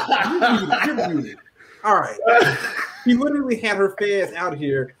 You're muted. All right. He literally had her fans out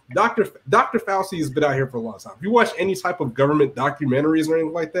here. Dr. Fauci has been out here for a long time. If you watch any type of government documentaries or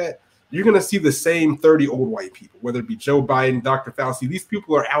anything like that, you're going to see the same 30 old white people, whether it be Joe Biden, Dr. Fauci. These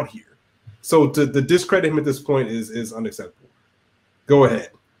people are out here. So to discredit him at this point is unacceptable. Go ahead.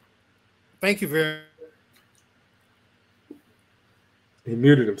 Thank you very much. He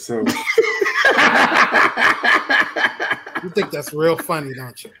muted himself. You think that's real funny,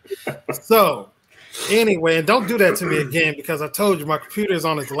 don't you? So, anyway, and don't do that to me again, because I told you my computer is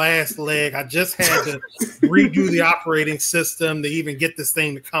on its last leg. I just had to redo the operating system to even get this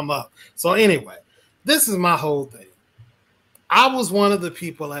thing to come up. So anyway, this is my whole thing. I was one of the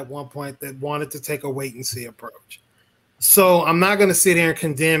people at one point that wanted to take a wait and see approach. So I'm not going to sit here and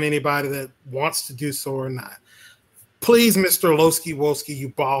condemn anybody that wants to do so or not. Please, Mr. Lowski Wolski, you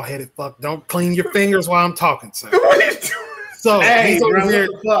bald-headed fuck, don't clean your fingers while I'm talking, sir. What are you doing? So Hey, he's over bro, there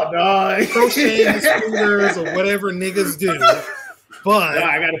what the fuck, dog? crocheting his fingers or whatever niggas do. But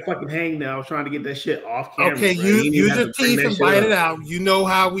I got a fucking hangnail. I was trying to get that shit off camera. okay, bro. you You didn't use have your to bring teeth that and shit bite up. it out. You know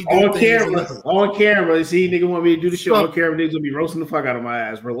how we do On things. camera, on camera. See, nigga want me to do the shit So- on camera. Niggas gonna be roasting the fuck out of my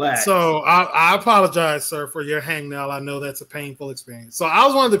ass. Relax. So I apologize, sir, for your hangnail. I know that's a painful experience. So I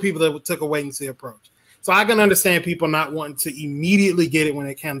was one of the people that took a wait and see approach. So I can understand people not wanting to immediately get it when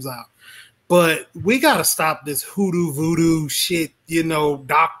it comes out. But we got to stop this hoodoo voodoo shit, you know,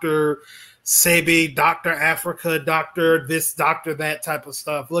 Dr. Sebi, Dr. Africa, Dr. this, Dr. that type of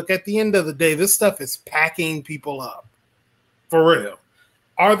stuff. Look, at the end of the day, this stuff is packing people up. For real.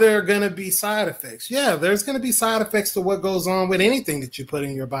 Are there going to be side effects? Yeah, there's going to be side effects to what goes on with anything that you put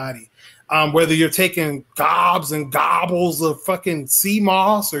in your body. Whether you're taking gobs and gobbles of fucking sea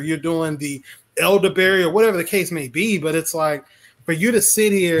moss or you're doing the elderberry or whatever the case may be. But it's like, for you to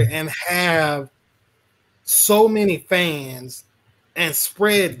sit here and have so many fans and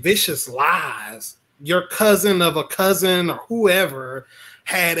spread vicious lies, your cousin of a cousin or whoever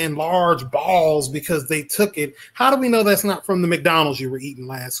had enlarged balls because they took it. How do we know that's not from the McDonald's you were eating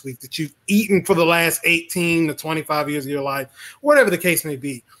last week, that you've eaten for the last 18 to 25 years of your life, whatever the case may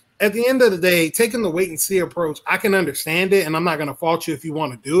be? At the end of the day, taking the wait and see approach, I can understand it, and I'm not going to fault you if you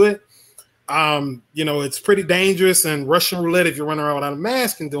want to do it. You know, it's pretty dangerous and Russian roulette if you're running around without a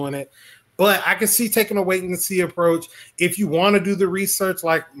mask and doing it. But I can see taking a wait and see approach. If you want to do the research,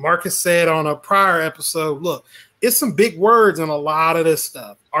 like Marcus said on a prior episode, look, it's some big words in a lot of this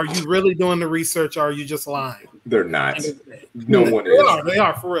stuff. Are you really doing the research or are you just lying? They're not. No one They is. are. They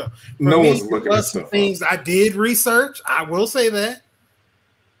are, for real. For No me, one's looking there at was some stuff things I did research. I will say that.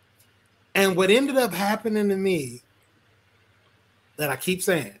 And what ended up happening to me that I keep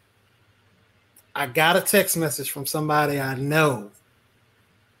saying, I got a text message from somebody I know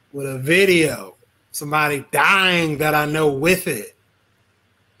with a video, somebody dying that I know with it.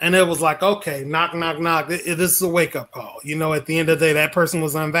 And it was like, okay, knock, knock, knock. This is a wake-up call. You know, at the end of the day, that person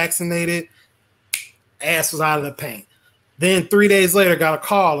was unvaccinated. Ass was out of the paint. Then 3 days later, got a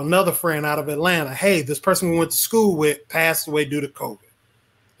call, another friend out of Atlanta. Hey, this person we went to school with passed away due to COVID.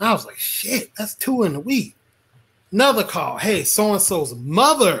 And I was like, shit, that's 2 in a week. Another call. Hey, so-and-so's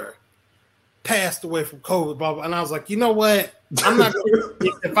mother passed away from COVID, blah, blah. And I was like, you know what? I'm not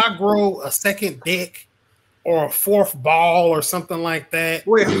if I grow a second dick or a fourth ball or something like that.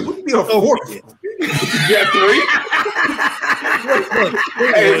 Wait, what would be a fourth? Yeah, 3.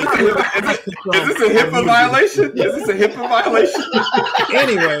 Hey, is this a HIPAA violation? Is this a HIPAA violation?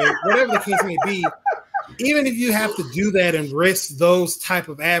 Anyway, whatever the case may be, even if you have to do that and risk those type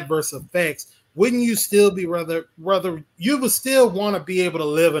of adverse effects, wouldn't you still be rather you would still want to be able to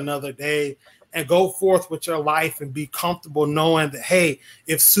live another day and go forth with your life and be comfortable knowing that, hey,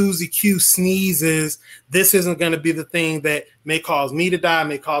 if Susie Q sneezes, this isn't going to be the thing that may cause me to die,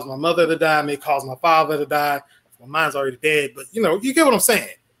 may cause my mother to die, may cause my father to die. Well, mine's already dead, but you know, you get what I'm saying.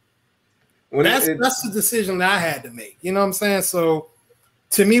 That's the decision that I had to make. You know what I'm saying? So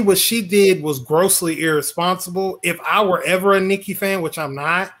to me, what she did was grossly irresponsible. If I were ever a Nicki fan, which I'm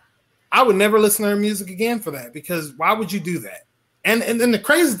not, I would never listen to her music again for that, because why would you do that? And then the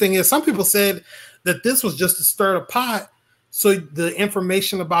crazy thing is, some people said that this was just to stir the pot, so the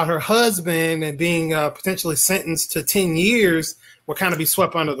information about her husband and being potentially sentenced to 10 years will kind of be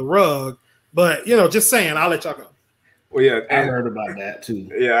swept under the rug. But, you know, just saying, I'll let y'all go. Well, yeah, I heard about that too.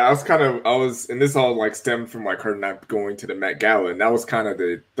 Yeah, and this all like stemmed from like her not going to the Met Gala, and that was kind of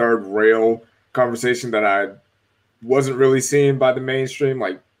the third rail conversation that I wasn't really seeing by the mainstream.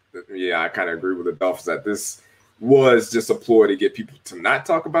 Like, yeah, I kind of agree with the Dolphins that this was just a ploy to get people to not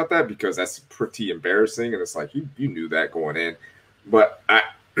talk about that, because that's pretty embarrassing, and it's like you knew that going in. But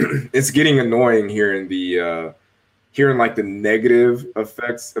it's getting annoying hearing like the negative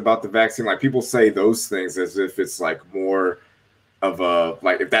effects about the vaccine. Like, people say those things as if it's like more of a,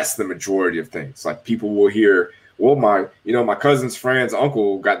 like, if that's the majority of things. Like, people will hear, well, my cousin's friend's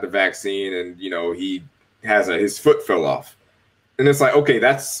uncle got the vaccine and, you know, he has his foot fell off. And it's like, okay,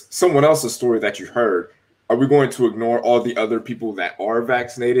 that's someone else's story that you heard. Are we going to ignore all the other people that are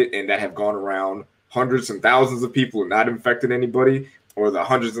vaccinated and that have gone around hundreds and thousands of people and not infected anybody, or the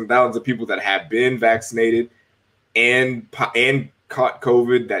hundreds and thousands of people that have been vaccinated and caught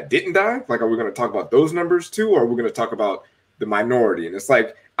COVID that didn't die? Like, are we going to talk about those numbers too, or are we going to talk about the minority? And it's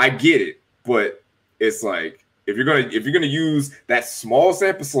like, I get it, but it's like, if you're gonna use that small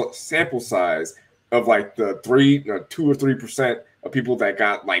sample size of like the 2 or 3% of people that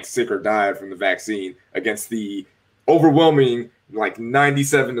got like sick or died from the vaccine against the overwhelming like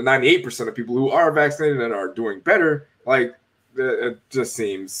 97 to 98% of people who are vaccinated and are doing better. Like it just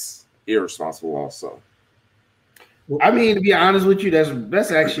seems irresponsible also. I mean, to be honest with you,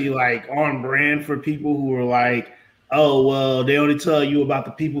 that's actually like on brand for people who are like, oh, well, they only tell you about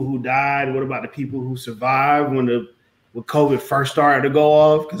the people who died. What about the people who survived when COVID first started to go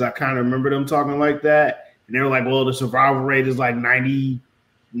off? Because I kind of remember them talking like that. And they were like, well, the survival rate is like 99%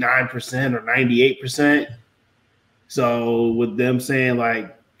 or 98%. So with them saying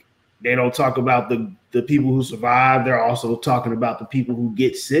like they don't talk about the people who survive, they're also talking about the people who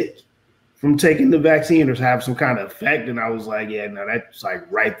get sick from taking the vaccine or have some kind of effect. And I was like, yeah, no, that's like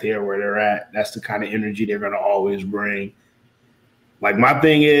right there where they're at. That's the kind of energy they're going to always bring. Like my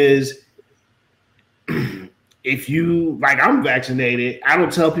thing is, if you, like I'm vaccinated, I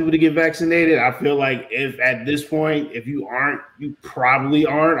don't tell people to get vaccinated. I feel like if at this point, if you aren't, you probably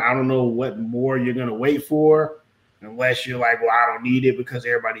aren't. I don't know what more you're going to wait for unless you're like, well, I don't need it because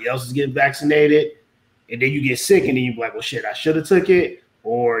everybody else is getting vaccinated. And then you get sick and then you're like, well, shit, I should have took it.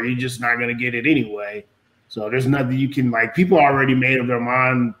 Or you're just not going to get it anyway. So there's nothing you can, like, people already made up their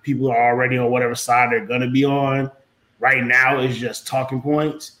mind. People are already on whatever side they're going to be on. Right now it's just talking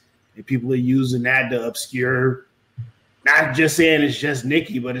points. And people are using that to obscure, not just saying it's just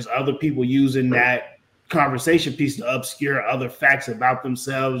Nicki, but it's other people using that conversation piece to obscure other facts about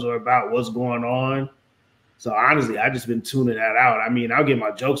themselves or about what's going on. So honestly, I've just been tuning that out. I mean, I'll get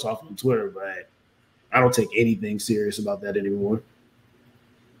my jokes off on Twitter, but I don't take anything serious about that anymore.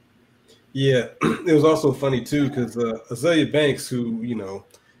 Yeah, it was also funny too because Azealia Banks, who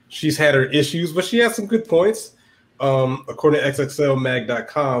she's had her issues, but she has some good points. According to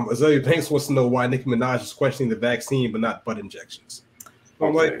XXLMag.com, Azealia Banks wants to know why Nicki Minaj is questioning the vaccine but not butt injections.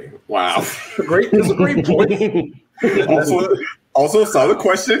 I'm like, wow, it's a great point. also, solid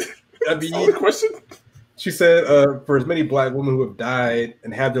question. I mean, solid question. She said, for as many black women who have died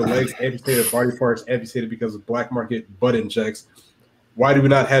and have their legs amputated, body parts amputated because of black market butt injects, why do we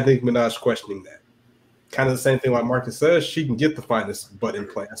not have Nicki Minaj questioning that? Kind of the same thing like Marcus says. She can get the finest butt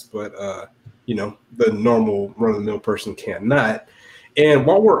implants, but, the normal run-of-the-mill person cannot. And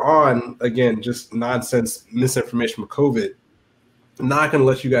while we're on, again, just nonsense misinformation from COVID, I'm not going to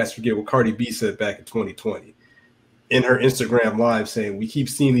let you guys forget what Cardi B said back in 2020 in her Instagram live saying, we keep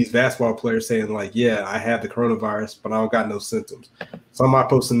seeing these basketball players saying like, yeah, I have the coronavirus, but I don't got no symptoms. So I'm not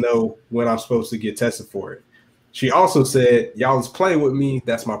supposed to know when I'm supposed to get tested for it. She also said, y'all is playing with me.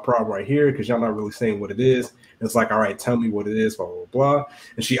 That's my problem right here because y'all not really saying what it is. And it's like, all right, tell me what it is, blah, blah, blah.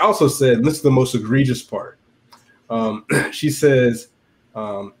 And she also said, this is the most egregious part. She says,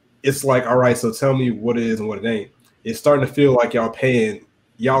 it's like, all right, so tell me what it is and what it ain't. It's starting to feel like y'all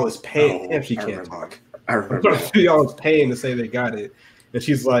is paying. Damn, she can't talk. I remember. Y'all is paying to say they got it. And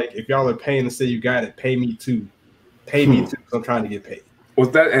she's like, if y'all are paying to say you got it, pay me too. Pay me too because I'm trying to get paid.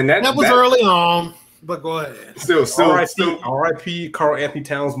 Was that was early on. But go ahead. Still, R.I.P. Karl Anthony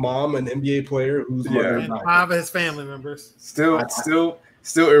Towns' mom, an NBA player who's and 5 of his family members. Still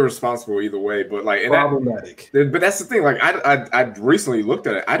irresponsible either way. But like problematic. But that's the thing. Like I recently looked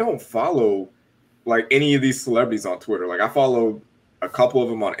at it. I don't follow like any of these celebrities on Twitter. Like I follow a couple of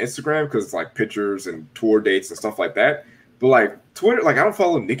them on Instagram because it's like pictures and tour dates and stuff like that. But like Twitter, like I don't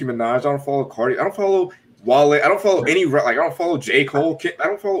follow Nicki Minaj. I don't follow Cardi. I don't follow Wale. I don't follow I don't follow J. Cole. I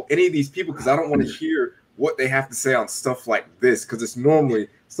don't follow any of these people because I don't want to hear what they have to say on stuff like this because it's normally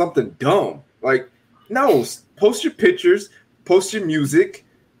something dumb. Like, no, post your pictures, post your music,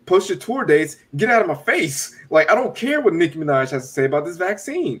 post your tour dates, get out of my face. Like, I don't care what Nicki Minaj has to say about this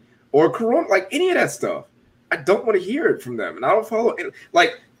vaccine or Corona, like any of that stuff. I don't want to hear it from them. And I don't follow it.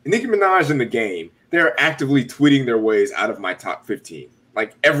 Like, Nicki Minaj in the game, they're actively tweeting their ways out of my top 15.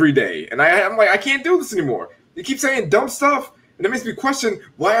 Like every day. And I'm like, I can't do this anymore. You keep saying dumb stuff, and it makes me question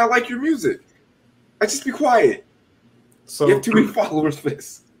why I like your music. I just be quiet. So you have too many followers for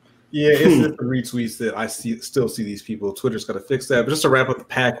this. Yeah, it's just the retweets that I still see these people. Twitter's got to fix that. But just to wrap up the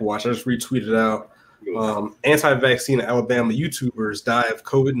pack watch, I just retweeted out anti-vaccine Alabama YouTubers die of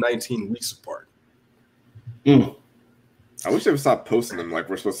COVID-19 weeks apart. I wish they would stop posting them like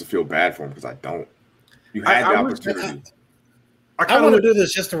we're supposed to feel bad for them because I don't. You had the opportunity. I want to do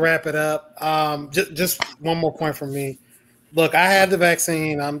this just to wrap it up. Just one more point from me. Look, I had the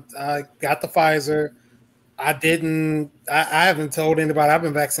vaccine. I got the Pfizer. I haven't told anybody. I've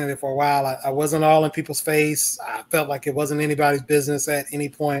been vaccinated for a while. I wasn't all in people's face. I felt like it wasn't anybody's business at any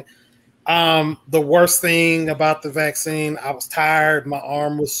point. The worst thing about the vaccine, I was tired. My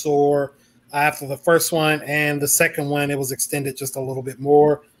arm was sore after the first one, and the second one, it was extended just a little bit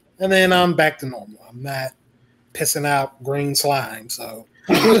more. and then I'm back to normal. I'm not pissing out green slime. So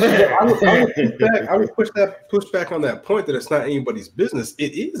I would push back on that point that it's not anybody's business.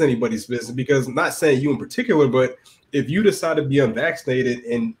 It is anybody's business because I'm not saying you in particular, but if you decide to be unvaccinated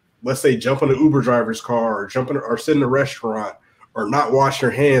and let's say jump in an Uber driver's car or sit in a restaurant or not wash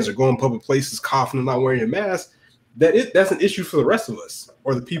your hands or go in public places coughing and not wearing a mask, that's an issue for the rest of us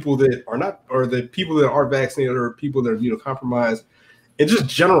or the people that are not, or the people that are vaccinated or people that are immunocompromised, and just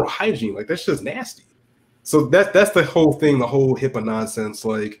general hygiene. Like that's just nasty. So that's the whole thing, the whole HIPAA nonsense.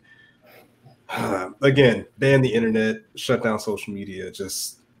 Like, again, ban the internet, shut down social media.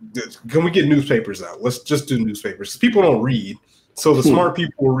 Can we get newspapers out? Let's just do newspapers. People don't read, so the smart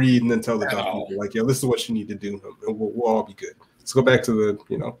people will read and then tell the dumb people, like, "Yo, this is what you need to do," and we'll all be good. Let's go back to the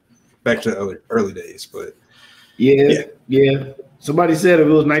early days. But yeah. Somebody said if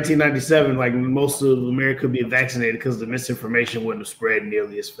it was 1997, like most of America would be vaccinated because the misinformation wouldn't have spread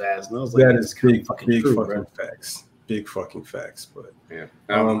nearly as fast. And I was like, that is big fucking true, facts. Big fucking facts. But yeah,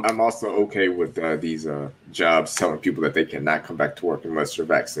 I'm also okay with these jobs telling people that they cannot come back to work unless you're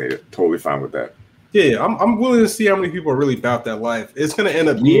vaccinated. Totally fine with that. Yeah, I'm willing to see how many people are really about that life. It's gonna end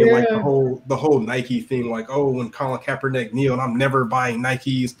up being like the whole Nike thing, like, oh, when Colin Kaepernick kneeled, I'm never buying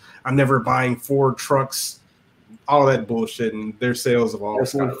Nikes, I'm never buying Ford trucks, all that bullshit, and their sales of all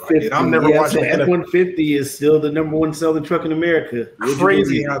skyrocketed. I'm never watching F-150 is still the number one selling truck in America.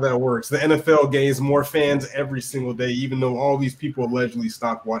 Crazy how that works. The NFL gains more fans every single day, even though all these people allegedly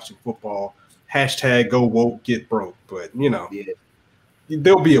stopped watching football. # go woke, get broke. But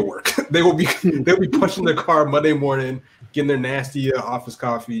they'll be at work. they'll be pushing their car Monday morning, getting their nasty office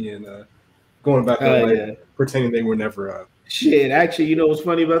coffee, and going about their life, pretending they were never. Shit, actually, you know what's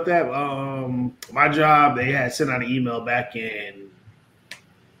funny about that? My job, they had sent out an email back in,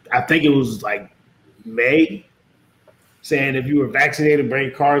 I think it was like May, saying if you were vaccinated, bring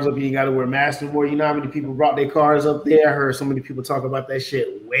your cars up, you ain't got to wear masks anymore. You know how many people brought their cars up there? I heard so many people talk about that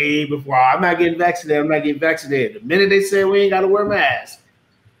shit way before. I'm not getting vaccinated. The minute they said we ain't got to wear masks,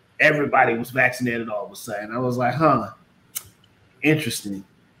 everybody was vaccinated all of a sudden. I was like, interesting.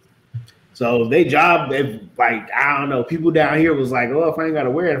 So they job, like, I don't know, people down here was like, oh, if I ain't got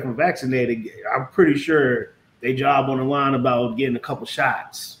to wear it if I'm vaccinated, I'm pretty sure they job on the line about getting a couple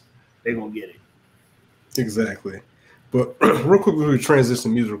shots. They're going to get it. Exactly. But real quick, before we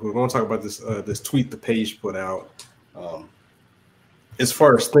transition music, we're going to talk about this tweet the page put out as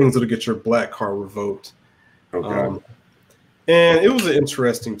far as things that'll get your black card revoked. Okay. And it was an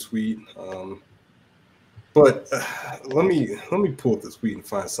interesting tweet. But let me pull up this tweet and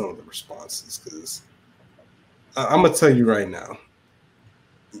find some of the responses, because I'm gonna tell you right now,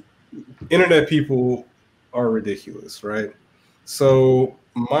 internet people are ridiculous, right? So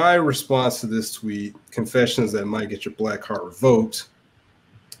my response to this tweet, confessions that might get your black card revoked.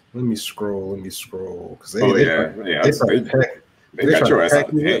 Let me scroll, because they got your ass out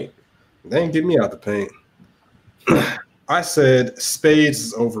the paint. They ain't get me out the paint. I said spades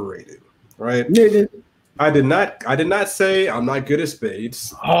is overrated, right? I did not say I'm not good at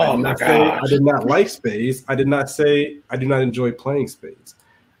spades. Oh my God! I did not like spades. I did not say I do not enjoy playing spades.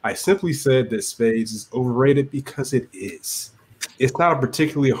 I simply said that spades is overrated because it is. It's not a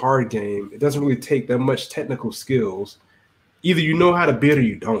particularly hard game. It doesn't really take that much technical skills. Either you know how to bid or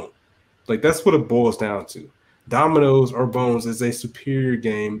you don't. Like, that's what it boils down to. Dominoes or bones is a superior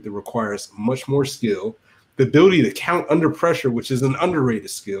game that requires much more skill, the ability to count under pressure, which is an underrated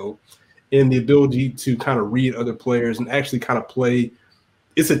skill, and the ability to kind of read other players and actually kind of play.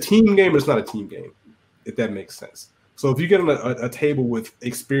 It's a team game, but it's not a team game, if that makes sense. So if you get on a table with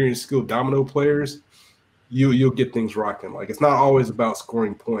experienced, skilled domino players, you'll get things rocking. Like, it's not always about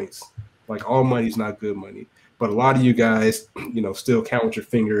scoring points. Like, all money's not good money. But a lot of you guys, still count with your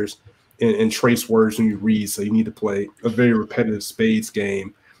fingers and trace words when you read. So you need to play a very repetitive spades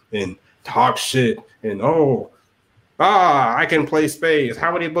game and talk shit and I can play spades.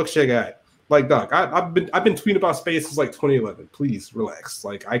 How many books you got? Like, Doc, I've been tweeting about spades since like 2011. Please relax.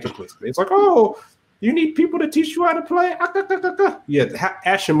 Like, I can play spades. Like, you need people to teach you how to play? Yeah,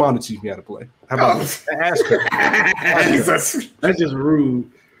 ask your mom to teach me how to play. How about ask her? That's just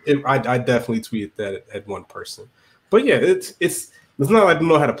rude. I definitely tweeted that at one person. But yeah, it's not like I don't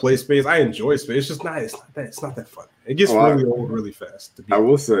know how to play spades. I enjoy spades. It's not that fun. It gets really old really fast. I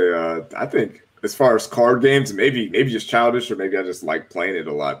will say, I think as far as card games, maybe just childish, or maybe I just like playing it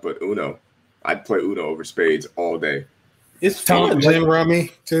a lot. But Uno, I'd play Uno over spades all day. It's fun. Gin rummy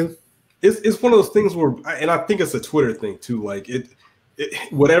too. It's one of those things where, and I think it's a Twitter thing too. Like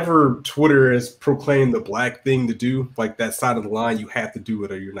whatever Twitter has proclaimed the black thing to do, like that side of the line, you have to do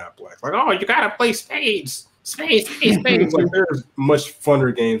it or you're not black. Like, you gotta play spades. Space. Like there's much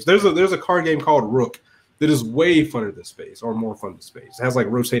funner games. There's a card game called Rook that is way funner than Spades, or more fun than Spades. It has like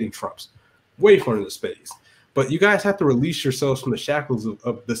rotating trumps, way funner than Spades. But you guys have to release yourselves from the shackles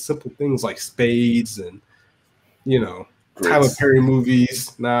of the simple things like Spades and Tyler Perry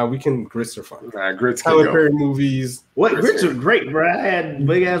movies. Nah, grits are fun. Nah, grits. Tyler Perry movies. What grits are great, bro. I had a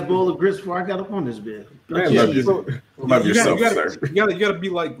big ass bowl of grits before I got up on this bed. Man, love yourself, sir. You gotta be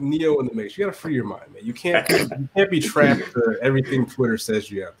like Neo in the mix. You gotta free your mind, man. You can't be trapped to everything Twitter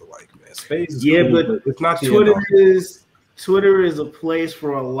says you have to like, man. Spades is cool, but it's not the Twitter is a place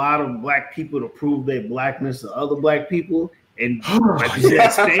for a lot of black people to prove their blackness to other black people. And like you said,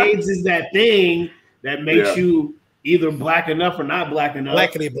 Spades is that thing that makes you either black enough or not black enough.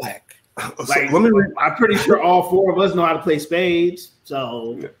 Blackity black. Like, I'm pretty sure all four of us know how to play Spades.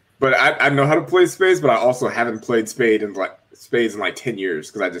 So, but I know how to play Spades, but I also haven't played Spades in like 10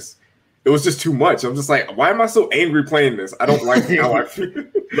 years because it was just too much. I'm just like, why am I so angry playing this? I don't like how I feel.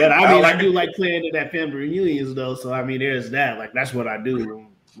 But I do like playing it at family reunions though. So I mean, there's that. Like that's what I do. When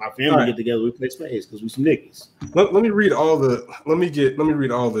my family get together, we play Spades because we some niggas. Let me read all the. Let me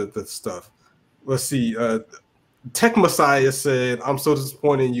read all the stuff. Let's see. Tech Messiah said, "I'm so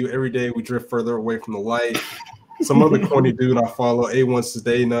disappointed in you. Every day we drift further away from the light." Some other corny dude I follow, A1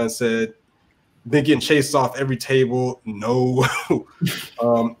 Today None, said, "Been getting chased off every table." No.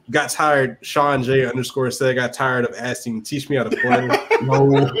 Got tired. Sean J _ said, "Got tired of asking, teach me how to play."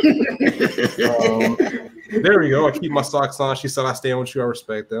 No. There we go. I keep my socks on. She said, "I stand with you. I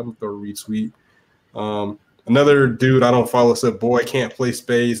respect that." I'm gonna throw a retweet. Another dude I don't follow said, "Boy, can't play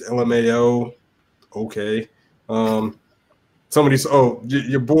Spades. LMAO." Okay. Somebody said,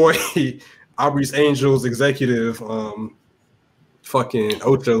 your boy Aubrey's Angels executive, fucking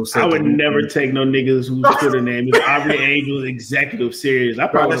Ocho said, I would never take no niggas whose Twitter name is Aubrey Angels executive serious. I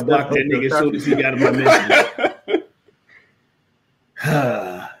probably would block that nigga as soon as he got in my message.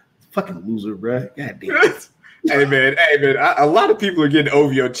 Fucking loser, bro. God damn it. Hey man, a lot of people are getting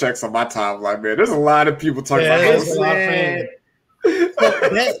OVO checks on my timeline, man. There's a lot of people talking about that.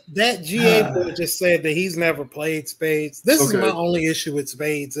 That GA boy just said that he's never played Spades. This is my only issue with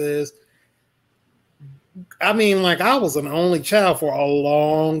Spades is, I mean, like I was an only child for a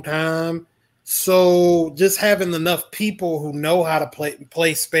long time. So just having enough people who know how to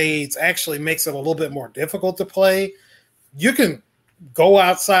play Spades actually makes it a little bit more difficult to play. You can go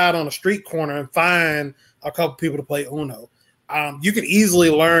outside on a street corner and find a couple people to play Uno. You can easily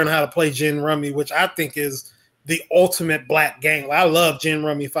learn how to play Gin Rummy, which I think is the ultimate black game. I love Gin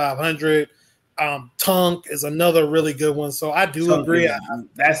Rummy 500. Tunk is another really good one. So I do agree.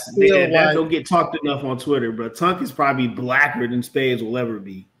 That don't get talked enough on Twitter, but Tunk is probably blacker than Spades will ever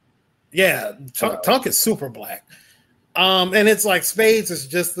be. Yeah, Tunk is super black. And it's like Spades is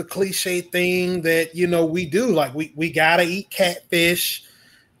just the cliche thing that, we do. Like we gotta eat catfish.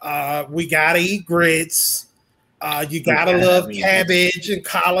 We gotta eat grits. You gotta love cabbage and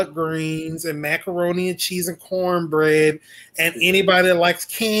collard greens and macaroni and cheese and cornbread. And anybody that likes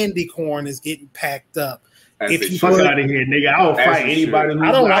candy corn is getting packed up. If you fuck out of here, nigga, I will fight anybody.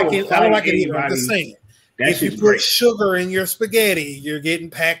 I don't like it. I don't like it either. I'm just saying. If you put sugar in your spaghetti, you're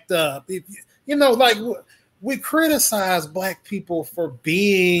getting packed up. If we criticize black people for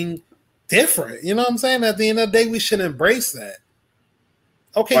being different. You know what I'm saying? At the end of the day, we should embrace that.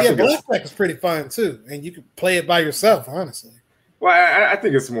 Okay, Blackjack is pretty fun too, and you can play it by yourself, honestly. Well, I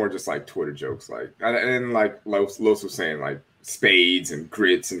think it's more just like Twitter jokes, and like Los was saying, like Spades and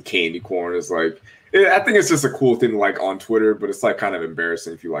grits and candy corn is like. I think it's just a cool thing, like on Twitter, but it's like kind of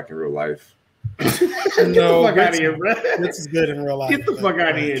embarrassing if you like in real life. Get the fuck out of here, bro. This is good in real life. Get the fuck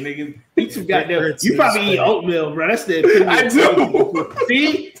out of here, nigga. Eat some goddamn. You probably eat oatmeal, bro. That's the. I do.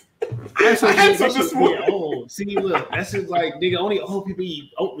 See. I had some this morning. See, look, that's just like, nigga, only old people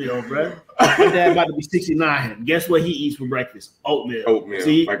eat oatmeal, bro. My dad about to be 69. Guess what he eats for breakfast? Oatmeal. Oatmeal.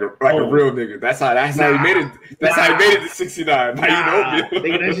 See? Like a real nigga. That's how he made it. That's how he made it to 69. Oatmeal.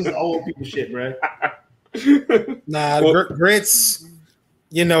 Nigga, that's just old people shit, bro. Grits,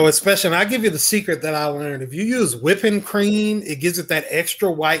 especially, and I give you the secret that I learned. If you use whipping cream, it gives it that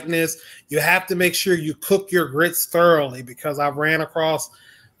extra whiteness. You have to make sure you cook your grits thoroughly, because I ran across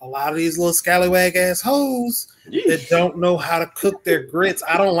a lot of these little scallywag ass hoes that don't know how to cook their grits.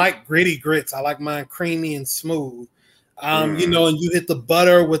 I don't like gritty grits. I like mine creamy and smooth. And you hit the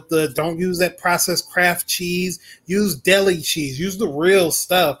butter with don't use that processed Kraft cheese. Use deli cheese. Use the real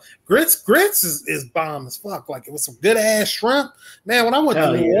stuff. Grits is bomb as fuck. Like it was some good ass shrimp. Man, when I went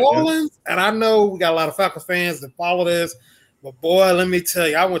to New Orleans, and I know we got a lot of Falcon fans that follow this, but boy, let me tell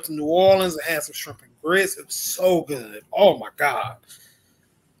you, I went to New Orleans and had some shrimp and grits. It was so good. Oh my God.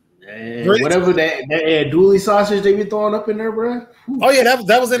 And whatever that andouille sausage they be throwing up in there, bro. Oh yeah,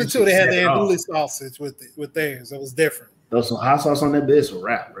 that was in it too. They had the andouille sausage with theirs. It was different. Throw some hot sauce on that bitch. It's a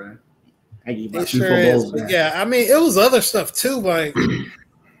wrap, bro. I eat my sure is. Yeah, I mean, it was other stuff too. Like,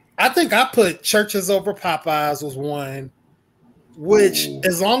 I think I put Church's over Popeyes was one. Which,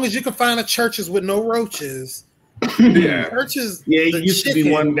 as long as you can find a Church's with no roaches, Church's. Yeah, it used to be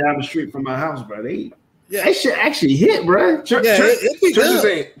one down the street from my house, bro. That shit actually hit, bro.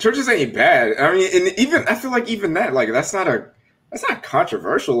 Church's ain't bad. I mean, and even I feel like even that, like that's not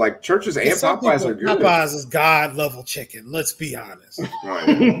controversial. Like Church's and Popeyes are good. Popeyes is God level chicken. Let's be honest.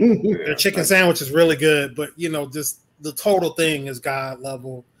 Their chicken sandwich is really good, but just the total thing is God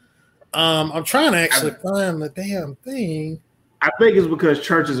level. I'm trying to actually find the damn thing. I think it's because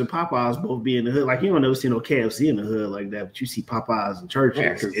Church's and Popeyes both be in the hood. Like, you don't never see no KFC in the hood like that, but you see Popeyes and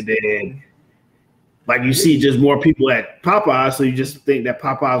Church's. And then, like, you see just more people at Popeyes, so you just think that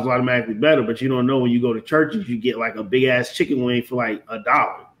Popeyes is automatically better, but you don't know when you go to Church's, you get, like, a big-ass chicken wing for, like,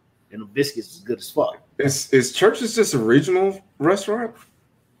 $1, and the biscuits is good as fuck. Is Church's just a regional restaurant?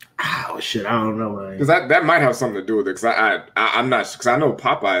 Oh, shit, I don't know, man. Because that might have something to do with it, because I'm not, because I know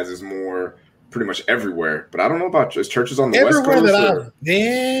Popeyes is more pretty much everywhere, but I don't know about Church's on the West Coast. Everywhere that I've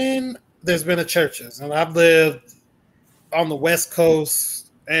been, there's been a Church's, and I've lived on the West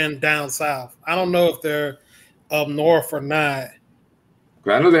Coast and down south. I don't know if they're up north or not.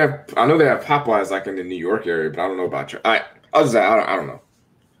 I know they have Popeyes like in the New York area, but I don't know about I don't know.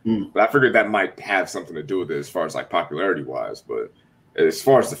 But I figured that might have something to do with it as far as like popularity wise. But as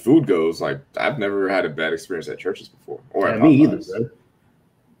far as the food goes, like I've never had a bad experience at Church's before, or at Popeyes. Me either, bro.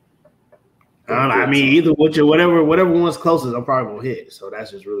 I mean, either whatever one's closest, I'm probably gonna hit. So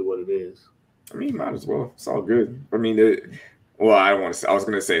that's just really what it is. I mean, might as well. It's all good. I mean, I don't want to say. I was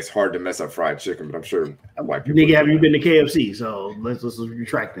gonna say it's hard to mess up fried chicken, but I'm sure white people. Nigga, have you been to KFC? So let's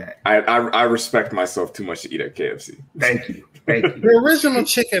retract that. I respect myself too much to eat at KFC. Thank you. The original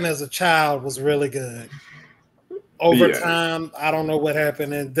chicken as a child was really good. Over time, I don't know what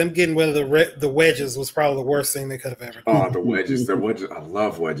happened, and them getting rid of the wedges was probably the worst thing they could have ever done. Oh, the wedges! I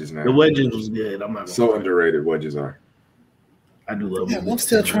love wedges, man. The wedges was good. I'm not so underrated. Wedges are. I do love. Yeah, I'm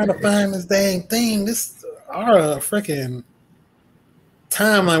still trying to find this dang thing. This our freaking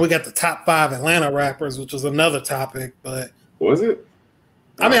timeline. We got the top 5 Atlanta rappers, which was another topic, but was it?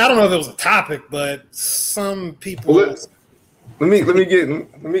 I mean, I don't know if it was a topic, but some people. Well,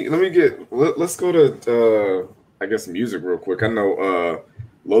 let's go to. I guess music real quick. I know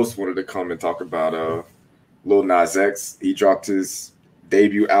Los wanted to come and talk about Lil Nas X. He dropped his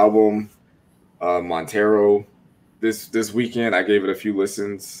debut album, Montero, this weekend. I gave it a few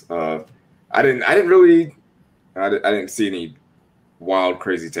listens. I didn't see any wild,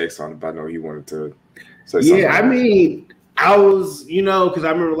 crazy takes on it, but I know he wanted to say something. Yeah, I mean, I was, because I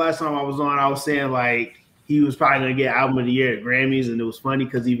remember last time I was on, I was saying like he was probably gonna get album of the year at Grammys, and it was funny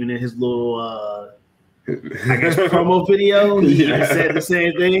because even in his little I guess promo video, he said the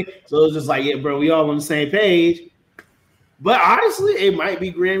same thing. So it was just like, yeah, bro, we all on the same page. But honestly, it might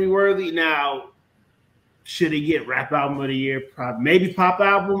be Grammy worthy. Now, should it get rap album of the year? Probably, maybe pop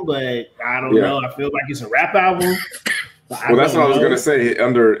album, but I don't know. I feel like it's a rap album. Well, that's what I was gonna say.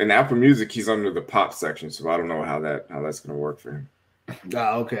 In Apple Music, he's under the pop section, so I don't know how that's gonna work for him.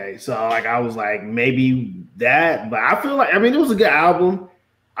 Oh, okay. So like I was like, maybe that, but I feel like it was a good album.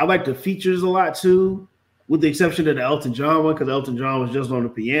 I like the features a lot too. With the exception of the Elton John one, because Elton John was just on the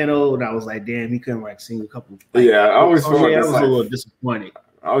piano, and I was like, damn, he couldn't like sing a couple. I always feel like I was a little disappointed.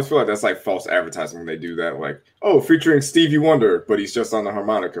 I always feel like that's like false advertising when they do that. Like, featuring Stevie Wonder, but he's just on the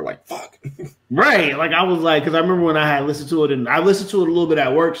harmonica. Like, fuck. Right. Like I was like, because I remember when I had listened to it, and I listened to it a little bit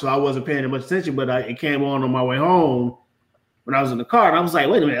at work, so I wasn't paying much attention. But it came on my way home when I was in the car, and I was like,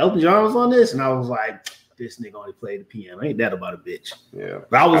 wait a minute, Elton John was on this, and I was like, this nigga only played the piano. Ain't that about a bitch? Yeah.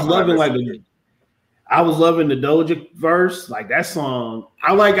 But I was loving I was loving the Doja verse, like that song.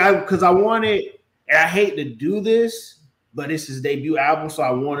 Because I wanted, and I hate to do this, but it's his debut album, so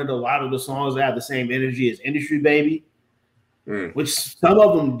I wanted a lot of the songs to have the same energy as Industry Baby, which some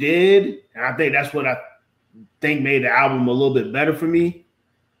of them did, and I think that's what I think made the album a little bit better for me.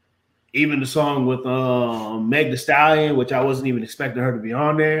 Even the song with Meg Thee Stallion, which I wasn't even expecting her to be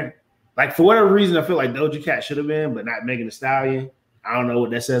on there. Like for whatever reason, I feel like Doja Cat should have been, but not Megan Thee Stallion. I don't know what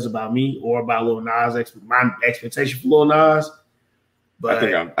that says about me or about Lil Nas, my expectation for Lil Nas. But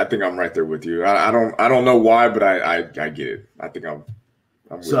I think I'm right there with you. I don't know why, but I get it. I think I'm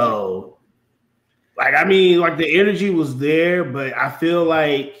with you. Like the energy was there, but I feel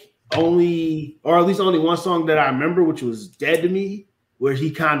like only one song that I remember, which was Dead to Me, where he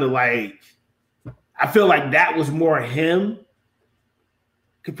kind of like, I feel like that was more him.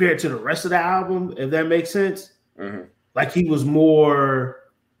 compared to the rest of the album, if that makes sense. Mm-hmm. Like he was more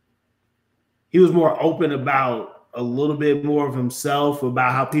open about a little bit more of himself,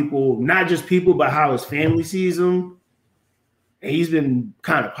 about how people, not just people, but how his family sees him. And he's been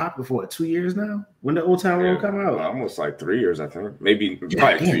kind of popular for 2 years now. When did Old Town Road come out? Almost like 3 years, I think. Maybe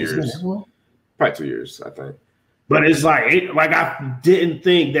probably 2 years. Probably 2 years, I think. But it's like I didn't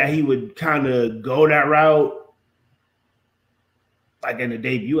think that he would kind of go that route. Like in the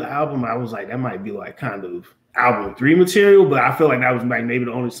debut album, I was like, that might be like kind of album 3 material, but I feel like that was like maybe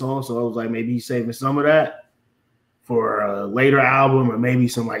the only song. So I was like, maybe he's saving some of that for a later album or maybe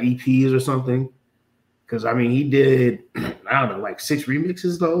some like EPs or something. Because I mean, he did, I don't know, like 6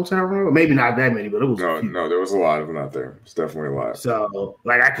 remixes the Old Town Road. Maybe not that many, but it was no, there was a lot of them out there. It's definitely a lot. So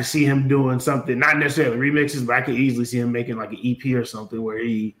like I could see him doing something, not necessarily remixes, but I could easily see him making like an EP or something where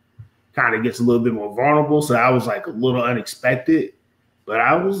he kind of gets a little bit more vulnerable. So I was like a little unexpected, but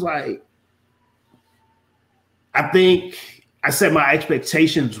I was like, I think I set my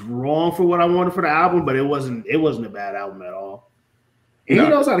expectations wrong for what I wanted for the album, but it wasn't a bad album at all. And he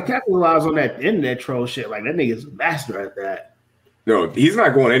knows how to capitalize on that internet troll shit. Like that nigga's a master at that. No, he's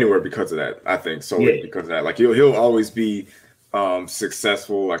not going anywhere because of that. I think because of that. Like he'll always be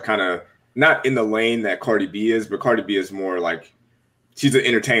successful. Like kind of not in the lane that Cardi B is, but Cardi B is more like she's an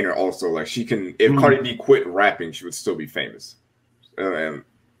entertainer also. Like she can, if Cardi B quit rapping, she would still be famous. And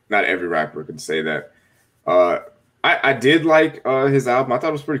not every rapper can say that. I did like his album. I thought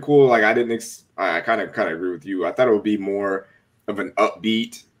it was pretty cool. Like I kind of agree with you. I thought it would be more of an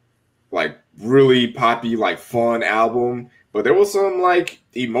upbeat, like really poppy, like fun album. But there was some like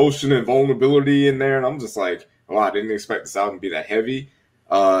emotion and vulnerability in there, and I'm just like, oh, I didn't expect this album to be that heavy.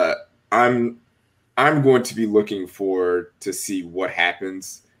 I'm going to be looking forward to see what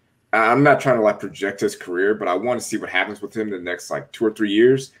happens. I'm not trying to like project his career, but I want to see what happens with him in the next like 2 or 3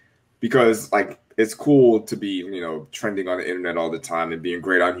 years, because like it's cool to be, trending on the internet all the time and being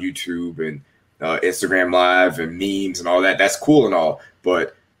great on YouTube and Instagram Live and memes and all that. That's cool and all,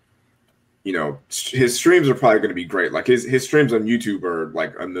 but his streams are probably going to be great. Like his streams on YouTube are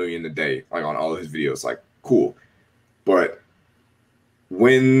like 1 million a day, like on all of his videos. Like cool, but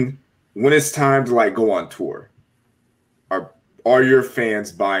when it's time to like go on tour, are your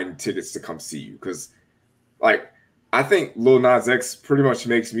fans buying tickets to come see you? Because like I think Lil Nas X pretty much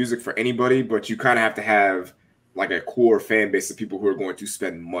makes music for anybody, but you kind of have to have like a core fan base of people who are going to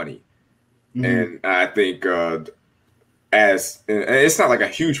spend money. Mm-hmm. And I think and it's not like a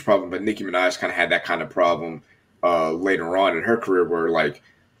huge problem, but Nicki Minaj kind of had that kind of problem later on in her career, where like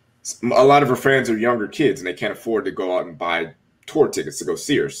a lot of her fans are younger kids and they can't afford to go out and buy tour tickets to go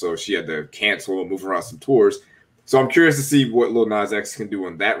see her. So she had to cancel and move around some tours. So I'm curious to see what Lil Nas X can do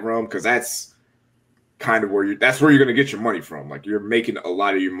in that realm, because that's kind of where you're going to get your money from. Like you're making a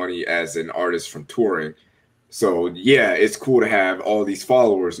lot of your money as an artist from touring. So yeah, it's cool to have all these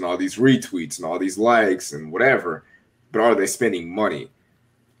followers and all these retweets and all these likes and whatever, but are they spending money?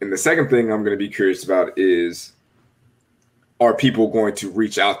 And the second thing I'm going to be curious about is, are people going to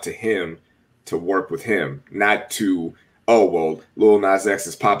reach out to him to work with him? Not to, oh, well, Lil Nas X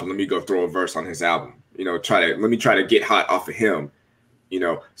is popping, let me go throw a verse on his album. Let me try to get hot off of him.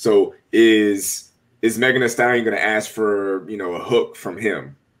 So is Megan Thee Stallion going to ask for, a hook from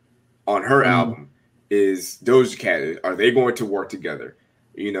him on her album? Is Doja Cat, are they going to work together?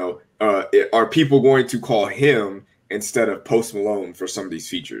 Are people going to call him instead of Post Malone for some of these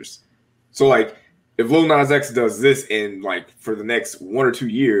features? So like if Lil Nas X does this in like for the next 1 or 2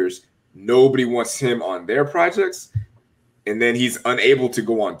 years, nobody wants him on their projects, and then he's unable to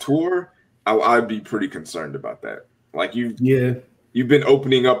go on tour, I'd be pretty concerned about that. Like you've been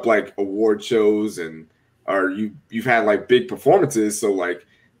opening up like award shows you've had like big performances. So like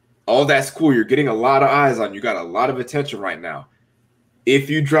all that's cool. You're getting a lot of eyes on you. Got a lot of attention right now. If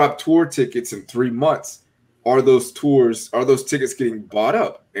you drop tour tickets in 3 months, are those tickets getting bought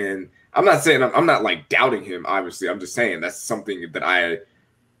up? And I'm not saying I'm not like doubting him. Obviously, I'm just saying that's something that I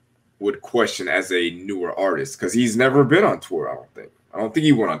would question as a newer artist, because he's never been on tour. I don't think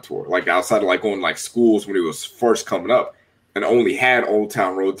he went on tour, like outside of like going like schools when he was first coming up, and only had Old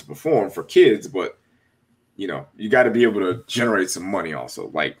Town Road to perform for kids. But you got to be able to generate some money also,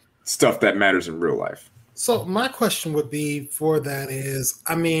 like stuff that matters in real life. So my question would be for that is,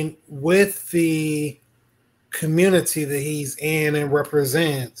 I mean, with the community that he's in and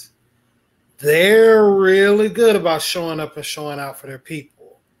represents, they're really good about showing up and showing out for their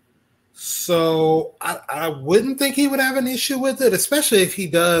people. So I wouldn't think he would have an issue with it, especially if he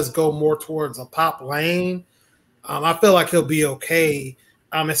does go more towards a pop lane. I feel like he'll be okay,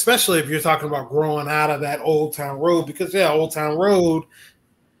 especially if you're talking about growing out of that Old Town Road, because Old Town Road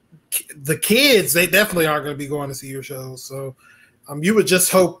the kids, they definitely aren't going to be going to see your shows. So you would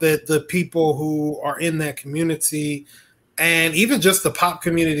just hope that the people who are in that community and even just the pop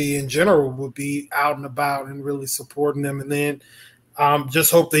community in general would be out and about and really supporting them. And then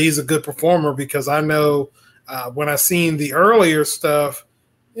just hope that he's a good performer, because I know when I seen the earlier stuff,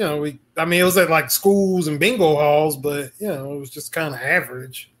 you know, it was at like schools and bingo halls, but, you know, it was just kind of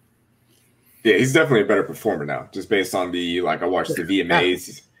average. Yeah, he's definitely a better performer now, just based on I watched the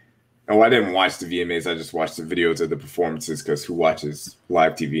VMAs. Oh, I didn't watch the VMAs. I just watched the videos of the performances, because who watches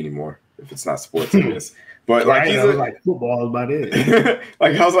live TV anymore if it's not sports, I guess. But football is about it.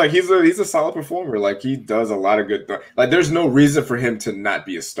 I was like, he's a solid performer. Like, he does a lot of good things. Like, there's no reason for him to not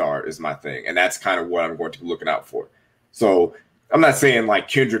be a star is my thing, and that's kind of what I'm going to be looking out for. So I'm not saying like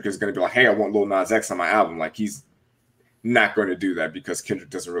Kendrick is going to be like, hey, I want Lil Nas X on my album. Like, he's not going to do that, because Kendrick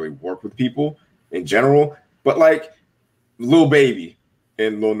doesn't really work with people in general. But like Lil Baby.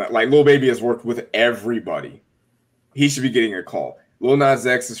 And Lil Baby has worked with everybody. He should be getting a call. Lil Nas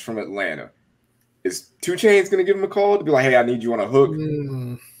X is from Atlanta. Is 2 Chainz going to give him a call to be like, hey, I need you on a hook?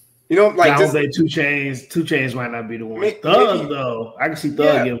 You know, like, I would say 2 Chainz. 2 Chainz might not be the one. Thug, though. I can see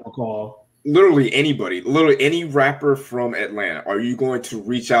Thug give him a call. Literally anybody. Literally any rapper from Atlanta. Are you going to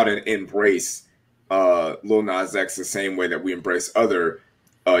reach out and embrace Lil Nas X the same way that we embrace other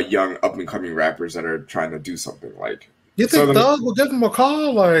young up-and-coming rappers that are trying to do something like? You think Thug will give him a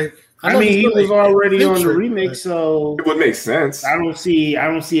call? Like, I mean, he was already on the remix, so it would make sense. I don't see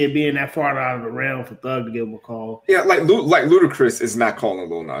it being that far out of the realm for Thug to give him a call. Yeah, like Ludacris is not calling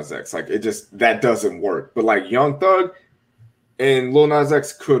Lil Nas X. Like, it just, that doesn't work. But like Young Thug and Lil Nas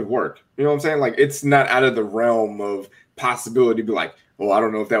X could work. You know what I'm saying? Like, it's not out of the realm of possibility to be like, oh, I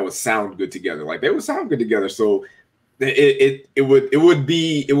don't know if that would sound good together. Like, they would sound good together. So it would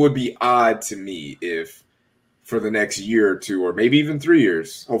be odd to me if, for the next year or 2, or maybe even 3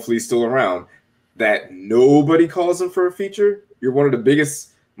 years, hopefully he's still around, that nobody calls him for a feature. You're one of the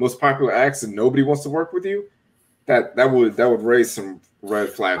biggest, most popular acts, and nobody wants to work with you. That would raise some red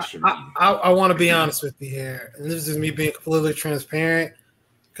flags for me. I want to be honest with you here, and this is me being completely transparent,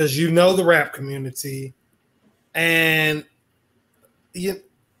 because you know the rap community, and the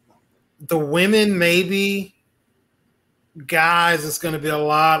women, maybe guys, it's going to be a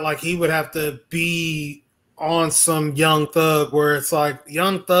lot. Like, he would have to be on some Young Thug, where it's like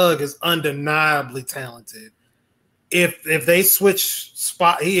Young Thug is undeniably talented. If they switch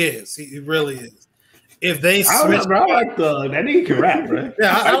spot, he really is. If they switch, I like Thug. That nigga can rap, right?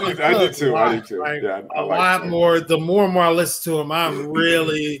 Yeah, I do too. Like, yeah, a lot more. The more and more I listen to him, I'm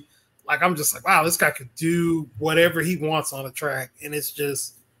really like, I'm just like, wow, this guy could do whatever he wants on a track, and it's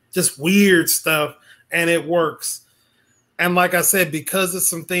just weird stuff, and it works. And like I said, because of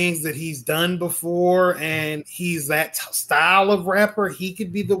some things that he's done before, and he's that style of rapper, he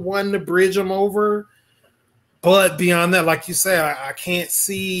could be the one to bridge him over. But beyond that, like you said, I can't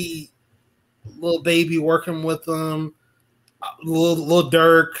see Lil Baby working with him. Lil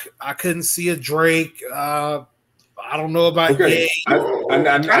Durk, I couldn't see a Drake. I don't know about Ye.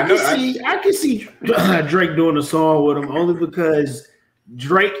 I can see Drake doing a song with him, only because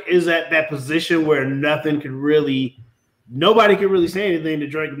Drake is at that position where nobody can really say anything to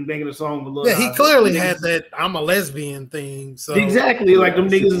Drake making a song with Lil Nas. Yeah, he clearly had that I'm a lesbian thing. So exactly, like them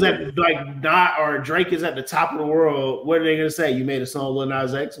niggas is at or Drake is at the top of the world. What are they gonna say? You made a song with Lil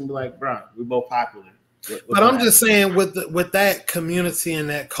Nas X and be like, bro, we're both popular. But I'm just saying, with that community and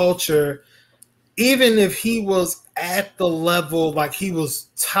that culture, even if he was at the level, like he was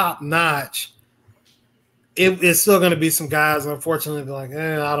top notch, it's still going to be some guys, unfortunately, be like,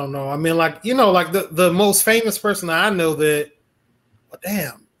 I don't know. I mean, like, you know, like the most famous person that I know that, well,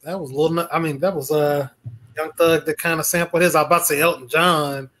 damn, that was that was Young Thug that kind of sampled his. I was about to say Elton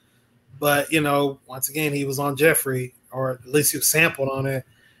John, but, you know, once again, he was on Jeffrey, or at least he was sampled on it.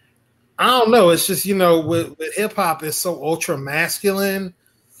 I don't know. It's just, you know, with hip hop, it's so ultra masculine.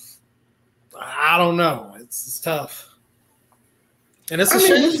 I don't know. It's tough. And it's a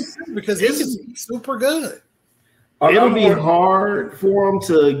shame because he's super good. It'll be hard for him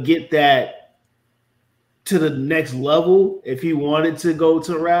to get that to the next level if he wanted to go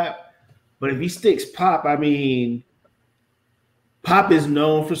to rap. But if he sticks pop, I mean, pop is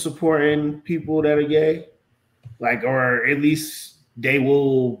known for supporting people that are gay. Like, or at least they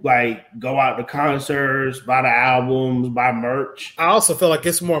will like go out to concerts, buy the albums, buy merch. I also feel like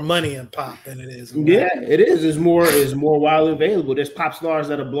it's more money in pop than it is. Yeah, it is. It's more widely available. There's pop stars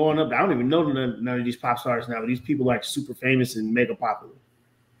that are blowing up. I don't even know none of these pop stars now, but these people like super famous and mega popular.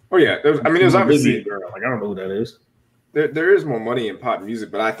 Oh yeah, there's obviously girl. Like, I don't know who that is. There is more money in pop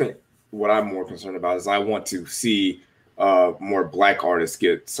music, but I think what I'm more concerned about is I want to see more black artists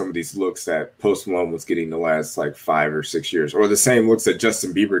get some of these looks that Post Malone was getting the last like 5 or 6 years, or the same looks that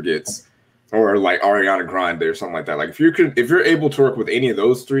Justin Bieber gets, or like Ariana Grande or something like that. Like if you're able to work with any of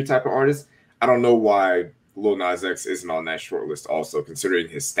those 3 type of artists, I don't know why Lil Nas X isn't on that short list also, considering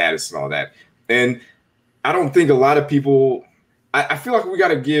his status and all that. And I don't think a lot of people, I feel like we got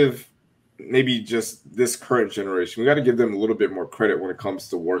to give maybe just this current generation, we got to give them a little bit more credit when it comes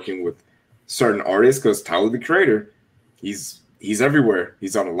to working with certain artists, because Tyler, the Creator, he's everywhere.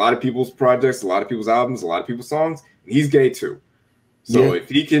 He's on a lot of people's projects, a lot of people's albums, a lot of people's songs. And he's gay too. So if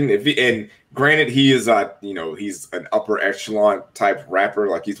he and granted, he is he's an upper echelon type rapper,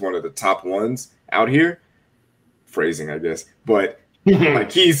 like he's one of the top ones out here. Phrasing, I guess, but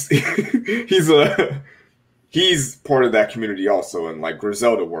like he's part of that community also, and like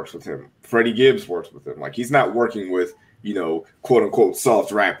Griselda works with him, Freddie Gibbs works with him. Like he's not working with quote unquote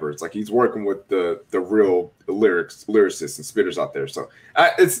soft rappers. Like he's working with the real lyricists and spitters out there. So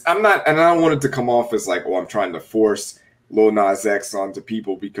I'm not, and I don't want it to come off as like, oh, I'm trying to force Lil Nas X onto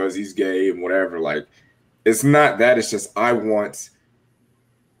people because he's gay and whatever. Like it's not that. It's just I want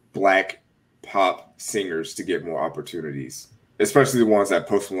black pop singers to get more opportunities, especially the ones that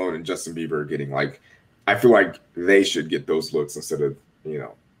Post Malone and Justin Bieber are getting. Like I feel like they should get those looks instead of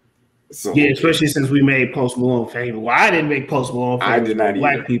especially since we made Post Malone famous. Well, I didn't make Post Malone famous. I did not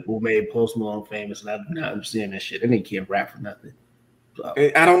Black either. people made Post Malone famous, and I'm not understanding that shit. They didn't can't rap for nothing. So.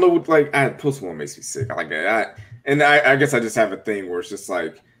 I don't know what Post Malone makes me sick. I guess I just have a thing where it's just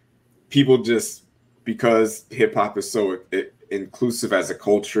like people just, because hip hop is so inclusive as a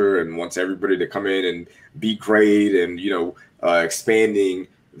culture and wants everybody to come in and be great and expanding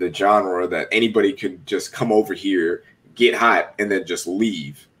the genre, that anybody could just come over here, get hot, and then just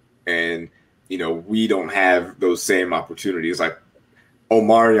leave. And we don't have those same opportunities. Like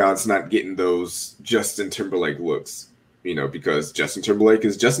Omarion's not getting those Justin Timberlake looks, because Justin Timberlake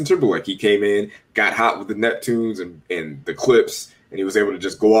is Justin Timberlake. He came in, got hot with the Neptunes and the Clips, and he was able to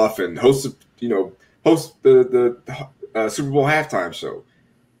just go off and host the Super Bowl halftime show.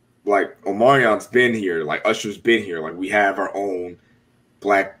 Like Omarion's been here, like Usher's been here. Like we have our own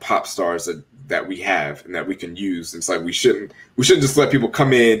black pop stars that we have and that we can use. It's like we shouldn't just let people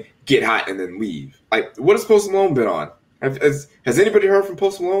come in, get hot, and then leave. Like what has Post Malone been on? Has anybody heard from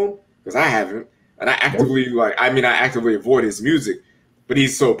Post Malone? Because I haven't. And I actively avoid his music, but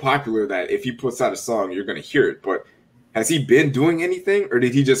he's so popular that if he puts out a song, you're going to hear it. But has he been doing anything, or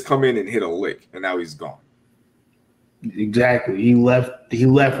did he just come in and hit a lick and now he's gone? Exactly. He left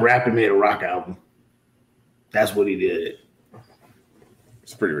rap and made a rock album. That's what he did.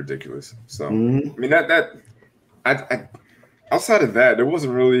 It's pretty ridiculous. So I mean I outside of that, there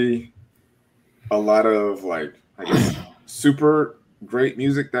wasn't really a lot of like, I guess, super great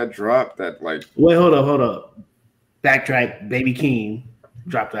music that dropped that like. Wait, hold up. Backtrack. Baby Keem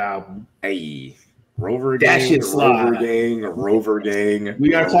dropped the album. Hey, Rover that Gang, shit slide. Rover Gang.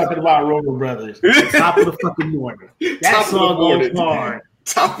 We are talking about Rover Brothers. Top of the fucking morning. That song goes hard.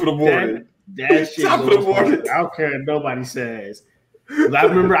 Top of the morning. That shit Top goes of the morning. hard. I don't care if nobody says. I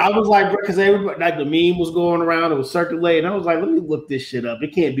remember I was like, because everybody, like the meme was going around, it was circulating. I was like, let me look this shit up.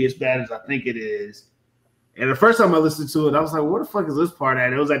 It can't be as bad as I think it is. And the first time I listened to it, I was like, where the fuck is this part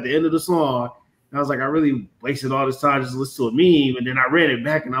at? It was at the end of the song. And I was like, I really wasted all this time just to listen to a meme. And then I read it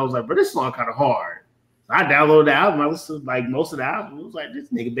back and I was like, bro, this song kind of hard. So I downloaded the album. I listened to like most of the album. It was like, this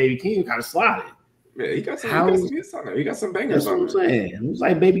nigga Baby Keem kind of slotted. Yeah, he got some hits on there. He got some bangers on there. That's what I'm saying. It was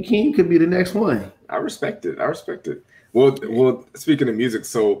like Baby Keem could be the next one. I respect it. Well, speaking of music,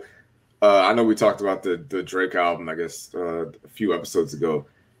 so I know we talked about the Drake album, I guess, a few episodes ago.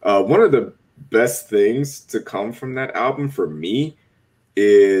 One of the best things to come from that album for me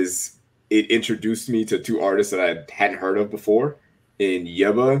is it introduced me to two artists that I hadn't heard of before, in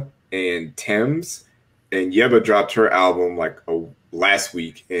Yebba and Tems. And Yebba dropped her album like last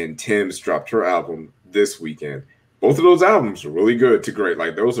week, and Tems dropped her album this weekend. Both of those albums are really good to great.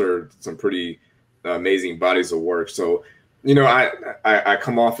 Like those are some pretty amazing bodies of work. So, I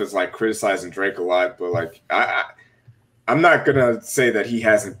come off as like criticizing Drake a lot, but like I'm not gonna say that he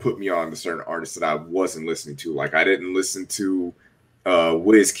hasn't put me on to certain artists that I wasn't listening to. Like I didn't listen to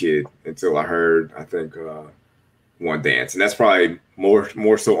WizKid until I heard, I think, One Dance, and that's probably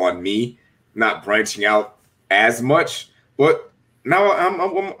more so on me not branching out as much. But now I'm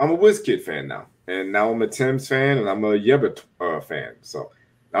a WizKid fan now, and now I'm a Tems fan, and I'm a Yebba fan. So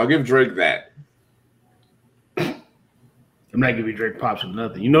I'll give Drake that. I'm not giving Drake props or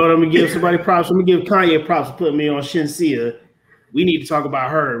nothing. You know what I'm gonna give somebody props? I'm gonna give Kanye props for putting me on Shinsia. We need to talk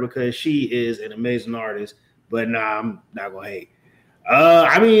about her because she is an amazing artist. But nah, I'm not gonna hate.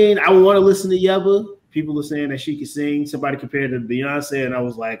 I want to listen to Yebba. people are saying that she can sing. Somebody compared it to Beyonce, and I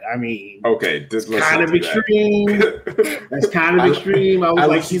was like, I mean, okay, this was kind of extreme. That's kind of extreme. I was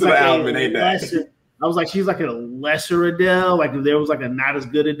like, she's like I was like, she's like a lesser Adele. Like if there was like a not as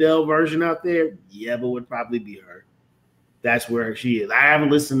good Adele version out there, Yebba would probably be her. That's where she is. I haven't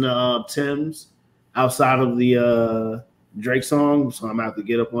listened to Tim's outside of the Drake song, so I'm about to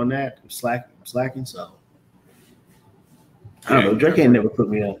get up on that. I'm slacking. So I don't know. Drake ain't never put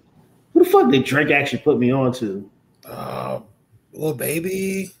me on. Who the fuck did Drake actually put me on to? Lil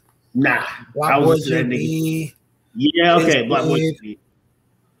Baby. Nah, Black I was Boy that nigga. Yeah, okay, Black Boy.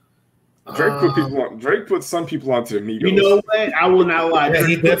 Drake put some people onto the Migos. You know what? I will not lie. Yeah,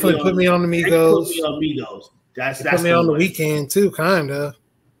 he definitely put me on the Migos. Put me on Migos. That's put me on the Weeknd too, kinda.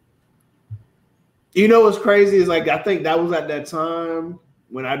 You know what's crazy is like I think that was at that time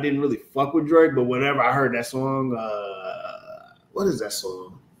when I didn't really fuck with Drake, but whenever I heard that song, what is that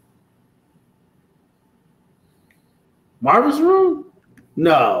song? Marvin's Room?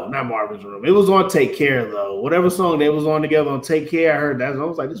 No, not Marvin's Room. It was on Take Care though. Whatever song they was on together on Take Care, I heard that. I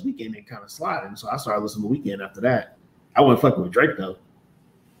was like, this Weeknd ain't kind of sliding, so I started listening to Weeknd after that. I wasn't fucking with Drake though.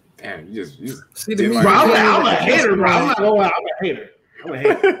 Damn, you just see the like, I'm a hater, bro. I'm not gonna lie, I'm a hater.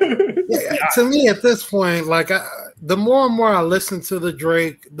 Yeah, to me, at this point, like the more and more I listen to the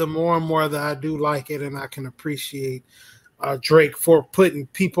Drake, the more and more that I do like it, and I can appreciate Drake for putting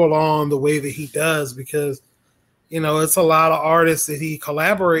people on the way that he does, because you know it's a lot of artists that he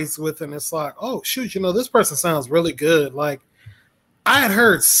collaborates with, and it's like, oh shoot, you know this person sounds really good. Like I had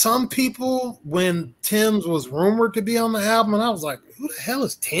heard some people when Tim's was rumored to be on the album, and I was like, who the hell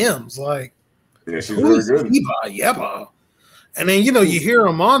is Tim's? Like, yeah, she's really good. Yebba. And then, you know, you hear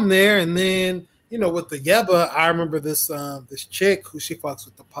him on there, and then, you know, with the Yebba, I remember this this chick who she fucks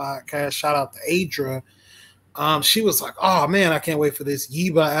with the podcast, shout out to Adra. She was like, oh, man, I can't wait for this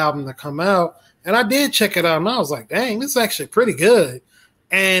Yebba album to come out. And I did check it out, and I was like, dang, this is actually pretty good.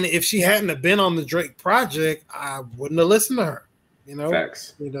 And if she hadn't have been on the Drake project, I wouldn't have listened to her, you know?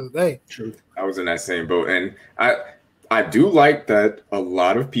 Facts. The other day. True. I was in that same boat. And I do like that a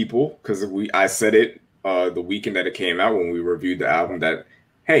lot of people, because I said it the weekend that it came out when we reviewed the album, that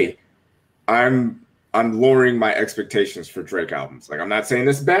hey, I'm lowering my expectations for Drake albums. Like I'm not saying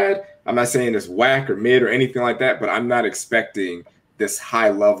it's bad, I'm not saying it's whack or mid or anything like that, but I'm not expecting this high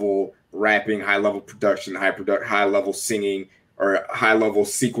level rapping, high level production, high level singing, or high level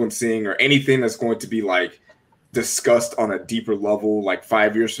sequencing, or anything that's going to be like discussed on a deeper level like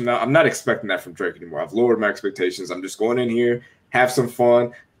 5 years from now. I'm not expecting that from Drake anymore. I've lowered my expectations. I'm just going in here, have some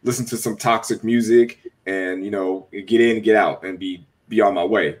fun, listen to some toxic music, and you know, get in, get out, and be on my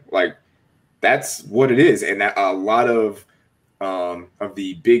way. Like that's what it is. And that a lot of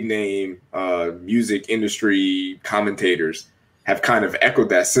the big name music industry commentators have kind of echoed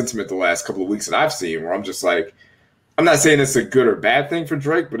that sentiment the last couple of weeks that I've seen, where I'm just like, I'm not saying it's a good or bad thing for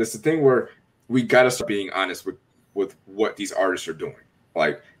Drake, but it's the thing where we got to start being honest with what these artists are doing.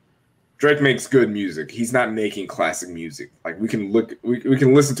 Like Drake makes good music. He's not making classic music. Like we can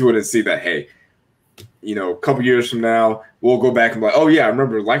listen to it and see that, hey, you know, a couple years from now, we'll go back and be like, oh yeah, I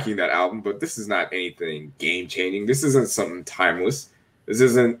remember liking that album, but this is not anything game changing. This isn't something timeless. This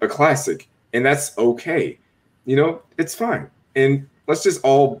isn't a classic. And that's okay. You know, it's fine. And we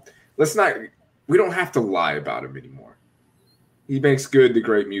don't have to lie about him anymore. He makes good to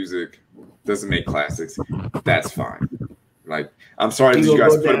great music, doesn't make classics. That's fine. Like, I'm sorry that you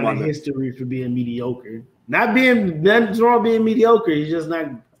guys put him on the history for being mediocre. Nothing wrong being mediocre. He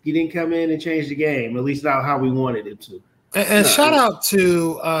didn't come in and change the game, at least not how we wanted it to. And shout out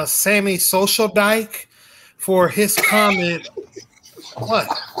to Sammy Social Dyke for his comment. What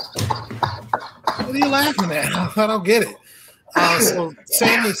are you laughing at? I don't get it. So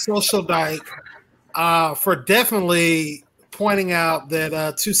Sammy Social Dyke for definitely pointing out that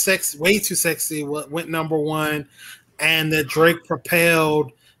Way Too Sexy went number one, and that Drake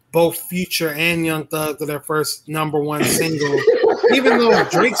propelled both Future and Young Thug to their first number one single, even though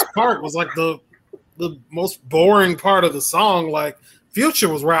Drake's part was like the most boring part of the song. Like Future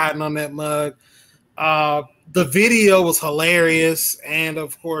was riding on that mug. The video was hilarious, and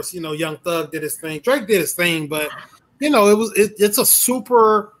of course, you know, Young Thug did his thing. Drake did his thing, but you know, it's a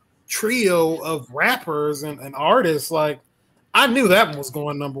super trio of rappers and artists. Like I knew that one was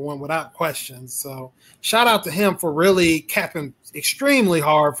going number one without question. So shout out to him for really capping extremely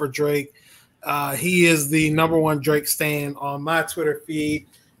hard for Drake. He is the number one Drake stan on my Twitter feed.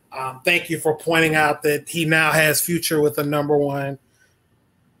 Thank you for pointing out that he now has Future with a number one.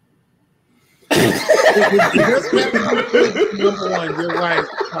 Number one, you're right,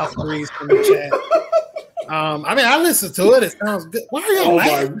 South Breeze from the chat. I mean, I listened to it. It sounds good. Why are y'all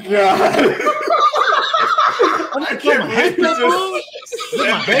laughing? My God. I can't believe you just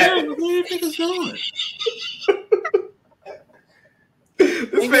my hair? What do you think it's doing?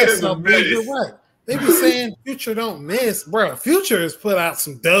 This man is a menace. Right. They be saying Future don't miss, bro. Future has put out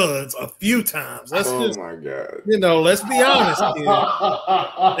some duds a few times. My God. Let's be honest here.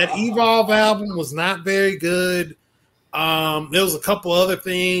 That Evolve album was not very good. There was a couple other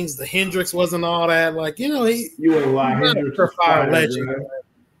things. The Hendrix wasn't all that. Like, you ain't lie. Hendrix was fire, legend. Right?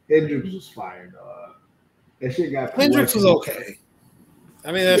 Hendrix was fire, dog. That shit got. Hendrix was okay.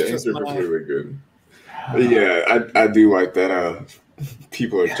 I mean, that's just Hendrix was really good. But yeah, I do like that.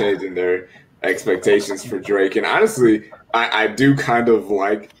 People are changing their expectations for Drake, and honestly, I do kind of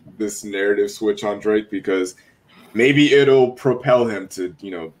like this narrative switch on Drake because maybe it'll propel him to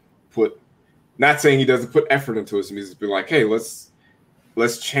put. Not saying he doesn't put effort into his music, be like, hey, let's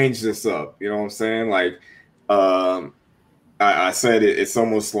change this up. You know what I'm saying? Like, I said it's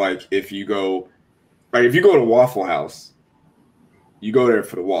almost like if you go to Waffle House, you go there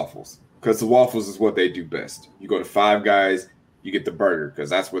for the waffles because the waffles is what they do best. You go to Five Guys, you get the burger because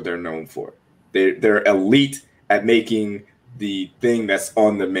that's what they're known for. They're elite at making the thing that's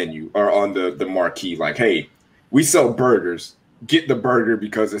on the menu or on the marquee. Like, hey, we sell burgers. Get the burger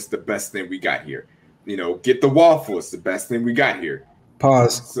because it's the best thing we got here. Get the waffle. It's the best thing we got here.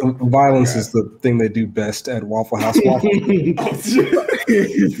 Pause. Violence is the thing they do best at Waffle House.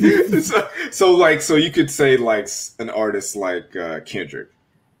 So you could say like an artist like Kendrick.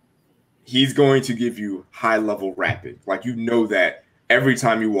 He's going to give you high level rapping. Like that every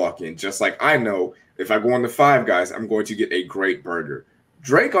time you walk in. Just like I know if I go on the Five Guys, I'm going to get a great burger.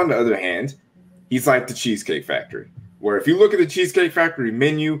 Drake, on the other hand, he's like the Cheesecake Factory. Where if you look at the Cheesecake Factory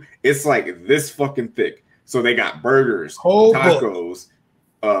menu, it's like this fucking thick. So they got burgers, tacos.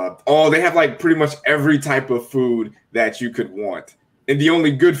 They have like pretty much every type of food that you could want. And the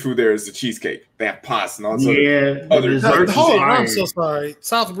only good food there is the cheesecake. They have pasta and all other desserts. Hold on, I'm so sorry.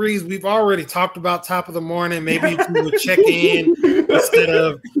 South Breeze, we've already talked about top of the morning. Maybe if you would check in instead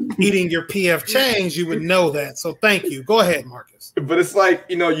of eating your PF Changs, you would know that. So thank you. Go ahead, Marcus. But it's like,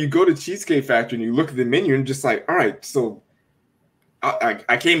 you go to Cheesecake Factory and you look at the menu and just like, all right, so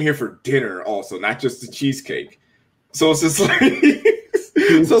I came here for dinner also, not just the cheesecake. So it's just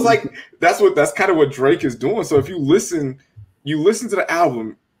like, that's kind of what Drake is doing. So if you listen to the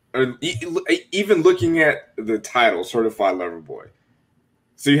album, or even looking at the title, Certified Lover Boy.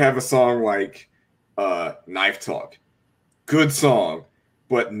 So you have a song like Knife Talk. Good song.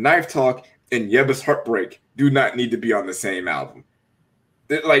 But Knife Talk and Yebba's Heartbreak do not need to be on the same album.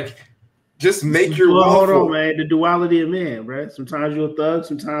 Just make your hold on, man. The duality of man, right? Sometimes you're a thug,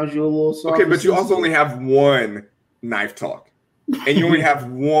 sometimes you're a little soft. Okay, but you also only have one Knife Talk. And you only have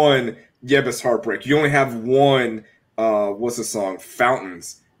one Yebba's Heartbreak. You only have one what's the song?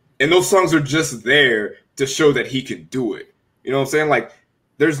 Fountains. And those songs are just there to show that he can do it. You know what I'm saying? Like,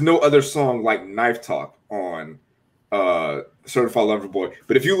 there's no other song like Knife Talk on Certified Lover Boy.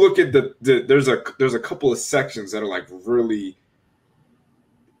 But if you look at there's a couple of sections that are like really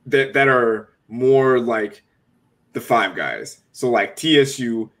that are more like the Five Guys. So like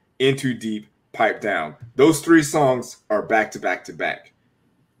TSU, In Too Deep, Pipe Down. Those three songs are back to back to back.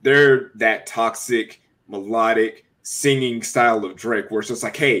 They're that toxic, melodic singing style of Drake where it's just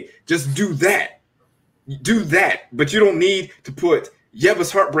like, hey, just do that. Do that. But you don't need to put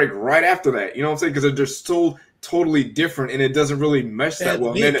Yebba's Heartbreak right after that. You know what I'm saying? Because they're just so totally different and it doesn't really mesh that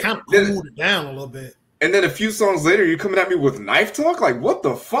well. It kind of cooled it down a little bit. And then a few songs later, you're coming at me with Knife Talk? Like, what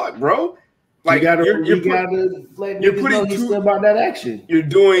the fuck, bro? Like, you gotta let me know he's still about that action. You're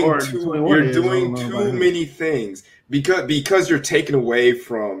doing too many things because you're taking away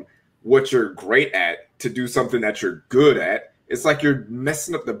from what you're great at to do something that you're good at. It's like you're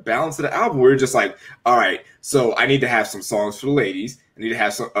messing up the balance of the album where you're just like, all right, so I need to have some songs for the ladies. I need to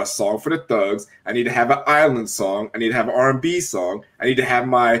have a song for the thugs. I need to have an island song. I need to have an R&B song. I need to have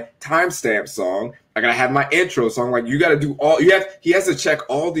my timestamp song. I gotta have my intro song. Like, you gotta do he has to check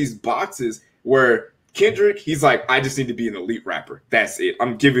all these boxes where Kendrick, he's like, I just need to be an elite rapper. That's it.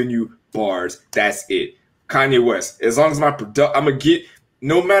 I'm giving you bars. That's it. Kanye West, as long as I'm gonna get,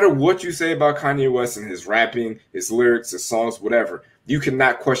 no matter what you say about Kanye West and his rapping, his lyrics, his songs, whatever, you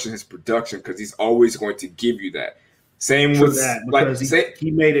cannot question his production because he's always going to give you that. Same with that, because he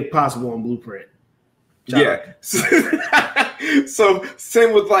made it possible on Blueprint. Yeah. So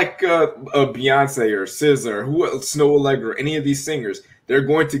same with like a Beyonce or SZA or Snow Allegra, any of these singers, they're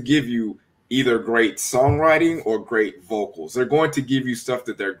going to give you either great songwriting or great vocals. They're going to give you stuff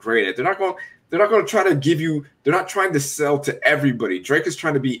that they're great at. They're not going to try to give you, they're not trying to sell to everybody. Drake is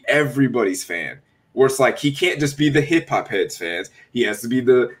trying to be everybody's fan. Where it's like he can't just be the hip hop heads fans. He has to be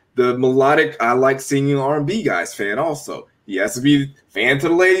the the melodic, I like singing R&B guys fan also. He has to be fan to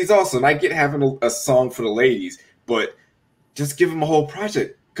the ladies also. And I get having a song for the ladies, but just give him a whole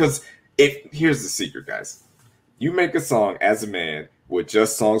project. Because here's the secret, guys. You make a song as a man with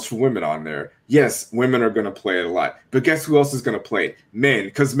just songs for women on there. Yes, women are going to play it a lot. But guess who else is going to play it? Men,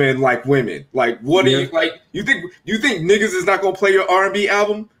 because men like women. Like, what do you like? You think niggas is not going to play your R&B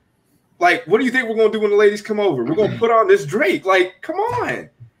album? Like, what do you think we're going to do when the ladies come over? We're going to put on this Drake. Like, come on.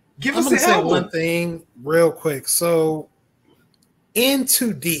 Give us an album. I'm going to say one thing real quick. So, In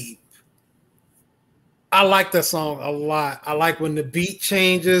Too Deep, I like that song a lot. I like when the beat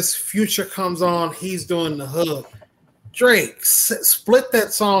changes, Future comes on, he's doing the hook. Drake, split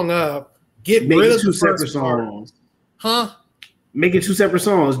that song up, make rid of two separate songs. Huh? Make it two separate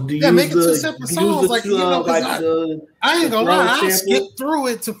songs. Make it two separate songs. Like, I ain't gonna lie, I skipped through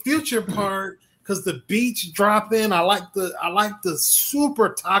it to Future part because the beats drop in. I like the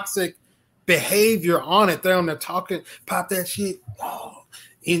super toxic behavior on it. They're on there talking, pop that shit. Oh,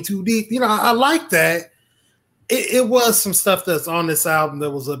 In Too Deep. I like that. It was some stuff that's on this album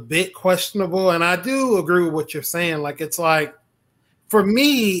that was a bit questionable, and I do agree with what you're saying. Like, it's like, for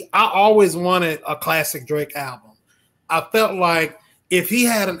me, I always wanted a classic Drake album. I felt like if he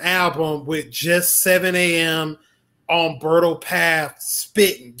had an album with just 7 a.m. on Berto Path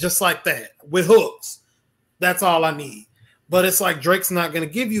spitting, just like that, with hooks, that's all I need. But it's like Drake's not going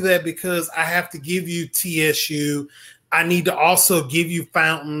to give you that because I have to give you TSU. I need to also give you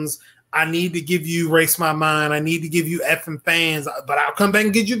Fountains. I need to give you Race My Mind. I need to give you Effing Fans, but I'll come back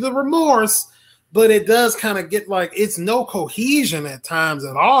and get you the Remorse. But it does kind of get like, it's no cohesion at times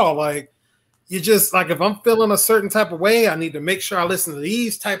at all. Like, you just, like, if I'm feeling a certain type of way, I need to make sure I listen to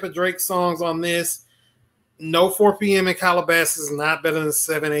these type of Drake songs on this. No 4 p.m. in Calabasas is not better than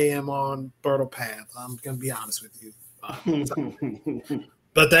 7 a.m. on Berto Path. I'm going to be honest with you.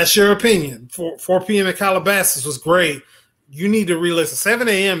 But that's your opinion. 4 p.m. in Calabasas was great. You need to re-listen. 7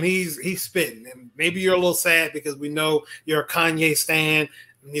 a.m. He's spitting, and maybe you're a little sad because we know you're a Kanye stan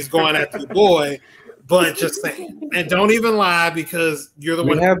and he's going after your boy. But just saying, and don't even lie because you're the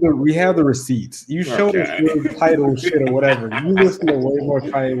one. We have the receipts. You showed us your title shit or whatever. You listen to way more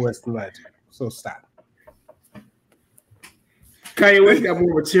Kanye West than I do. So stop. Kanye West got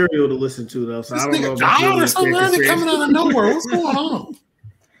more material to listen to though, so I don't know. Or something coming out of nowhere. What's going on?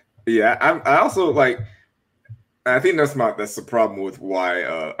 Yeah, I also like. I think that's the problem with why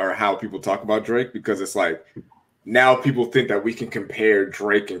or how people talk about Drake, because it's like now people think that we can compare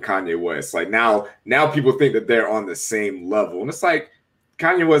Drake and Kanye West. Like now people think that they're on the same level, and it's like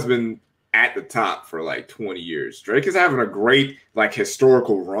Kanye West's been at the top for like 20 years. Drake is having a great like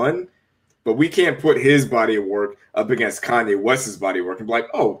historical run, but we can't put his body of work up against Kanye West's body of work and be like,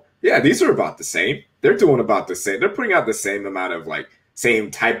 oh yeah, these are about the same. They're doing about the same. They're putting out the same amount of like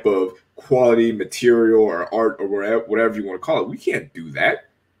same type of quality material or art or whatever you want to call it. We can't do that.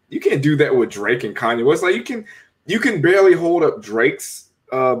 You can't do that with Drake and Kanye West. Like you can barely hold up Drake's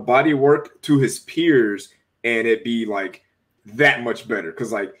body work to his peers and it be like that much better.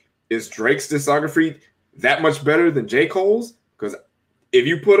 Because like, is Drake's discography that much better than J. Cole's? Because if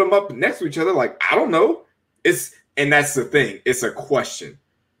you put them up next to each other, like, I don't know. And that's the thing. It's a question.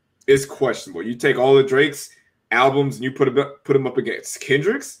 It's questionable. You take all of Drake's albums and you put them up against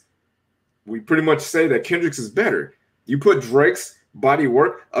Kendrick's. We pretty much say that Kendrick's is better. You put Drake's body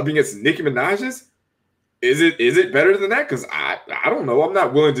work up against Nicki Minaj's. Is it better than that? Because I don't know. I'm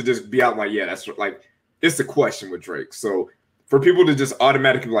not willing to just be out like, yeah, that's like, it's a question with Drake. So for people to just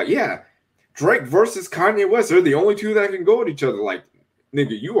automatically be like, yeah, Drake versus Kanye West, they're the only two that can go at each other. Like,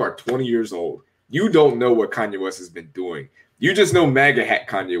 nigga, you are 20 years old. You don't know what Kanye West has been doing. You just know MAGA hat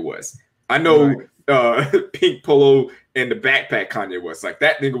Kanye West. I know pink polo and the backpack Kanye West. Like,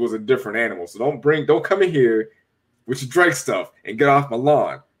 that nigga was a different animal. So don't come in here with your Drake stuff and get off my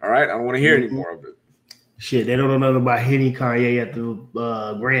lawn. All right? I don't want to hear any more of it. Shit, they don't know nothing about Henny Kanye at the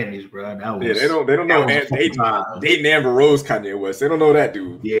Grammys, bro. They don't know dating Amber Rose Kanye West. They don't know that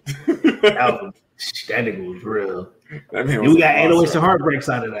dude. Yeah, that nigga was real. That man was we got 808s and Heartbreaks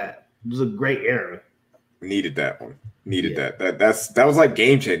out of that. It was a great era. Needed that one. That was like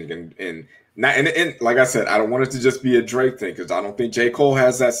game changing and like I said, I don't want it to just be a Drake thing because I don't think J. Cole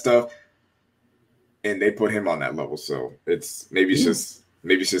has that stuff, and they put him on that level. So maybe it's just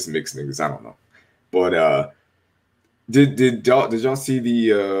mixed niggas. I don't know. But did y'all see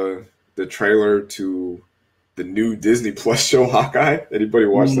the trailer to the new Disney Plus show Hawkeye? Anybody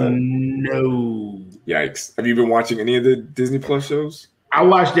watch that? No. Yikes! Have you been watching any of the Disney Plus shows? I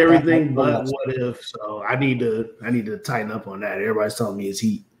watched everything but What If, so I need to tighten up on that. Everybody's telling me it's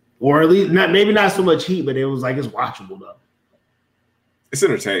heat, or at least maybe not so much heat, but it was like it's watchable though. It's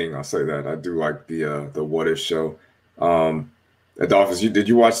entertaining. I'll say that. I do like the What If show. Adolphus, did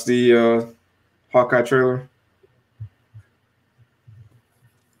you watch the Hawkeye trailer?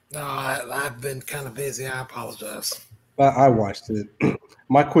 No, I've been kind of busy. I apologize. I watched it.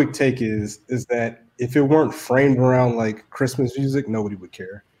 My quick take is that if it weren't framed around like Christmas music, nobody would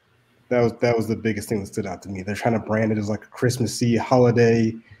care. That was the biggest thing that stood out to me. They're trying to brand it as like a Christmassy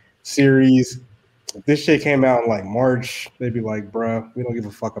holiday series. If this shit came out in like March, they'd be like, bruh, we don't give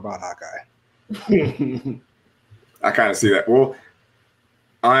a fuck about Hawkeye. I kind of see that. Well,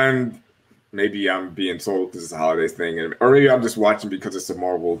 maybe I'm being told this is a holiday thing, or maybe I'm just watching because it's a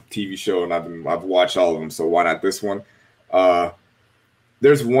Marvel TV show and I've watched all of them, so why not this one?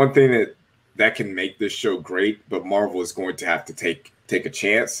 There's one thing that can make this show great, but Marvel is going to have to take a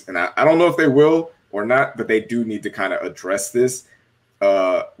chance, and I don't know if they will or not, but they do need to kind of address this.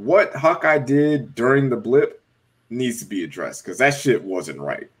 What Hawkeye did during the blip needs to be addressed because that shit wasn't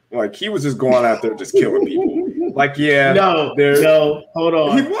right. Like, he was just going out there just killing people. Like, yeah, no, hold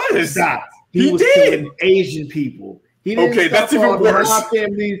on. He was. Stop. He was killing Asian people. He didn't that's even worse.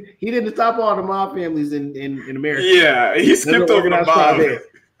 He didn't stop all the mob families in America. Yeah, he skipped over the mob.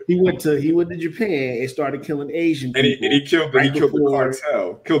 He went to Japan and started killing Asian people. And he killed the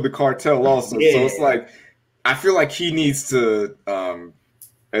cartel. Killed the cartel also. Yeah. So it's like, I feel like he needs to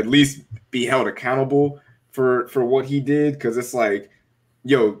at least be held accountable for what he did, because it's like,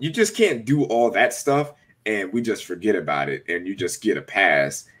 yo, you just can't do all that stuff and we just forget about it and you just get a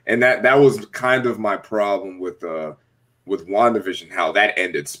pass. And that was kind of my problem with WandaVision, how that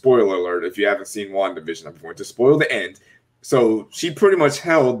ended. Spoiler alert, if you haven't seen WandaVision, I'm going to spoil the end. So she pretty much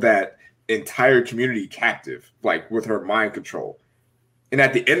held that entire community captive, like with her mind control. And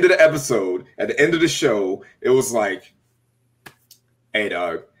at the end of the episode, at the end of the show, it was like, hey,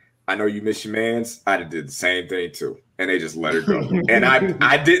 dog, I know you miss your mans. I did the same thing too. And they just let her go. And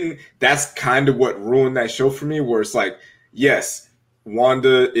I didn't, that's kind of what ruined that show for me, where it's like, yes,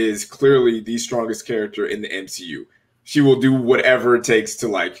 Wanda is clearly the strongest character in the MCU. She will do whatever it takes to,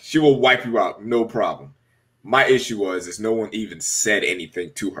 like, she will wipe you out, no problem. My issue is no one even said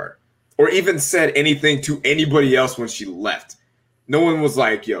anything to her or even said anything to anybody else when she left. No one was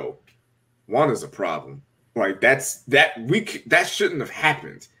like, yo, Wanda's a problem. Like, that shouldn't have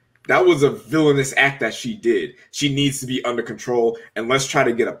happened. That was a villainous act that she did. She needs to be under control, and let's try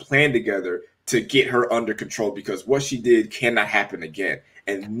to get a plan together to get her under control, because what she did cannot happen again.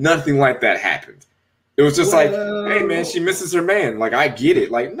 And nothing like that happened. It was just like, hey, man, she misses her man. Like, I get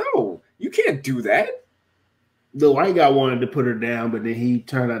it. Like, no, you can't do that. The white guy wanted to put her down, but then he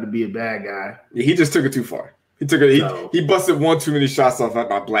turned out to be a bad guy. Yeah, he just took it too far. He took it. He busted one too many shots off at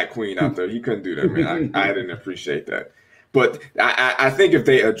my black queen out there. He couldn't do that, man. I didn't appreciate that. But I think if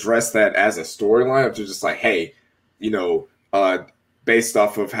they address that as a storyline, if they're just like, hey, you know, based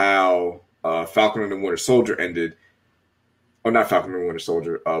off of how Falcon and the Winter Soldier ended, or not Falcon and the Winter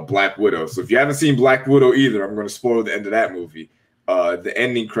Soldier, Black Widow. So if you haven't seen Black Widow either, I'm going to spoil the end of that movie. The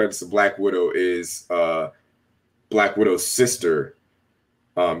ending credits of Black Widow is Black Widow's sister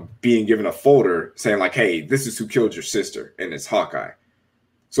being given a folder saying like, hey, this is who killed your sister, and it's Hawkeye.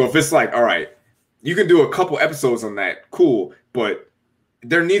 So if it's like, all right, you can do a couple episodes on that, cool, but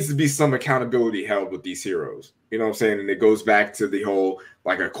there needs to be some accountability held with these heroes. You know what I'm saying? And it goes back to the whole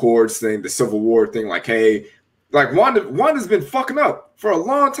like Accords thing, the Civil War thing, like, hey, like Wanda's been fucking up for a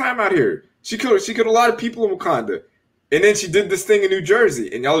long time out here. She killed a lot of people in Wakanda. And then she did this thing in New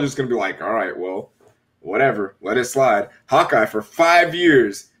Jersey, and y'all are just gonna be like, all right, well, whatever, let it slide. Hawkeye for 5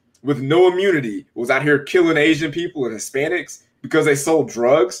 years with no immunity was out here killing Asian people and Hispanics because they sold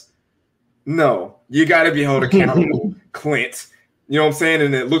drugs. No, you got to be held accountable, Clint. You know what I'm saying?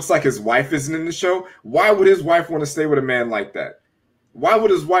 And it looks like his wife isn't in the show. Why would his wife want to stay with a man like that? Why would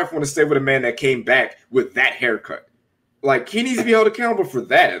his wife want to stay with a man that came back with that haircut? Like, he needs to be held accountable for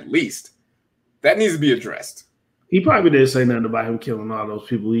that at least. That needs to be addressed. He probably didn't say nothing about him killing all those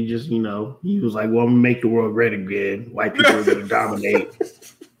people. He just, you know, he was like, well, I'm going to make the world great again. White people are going to dominate.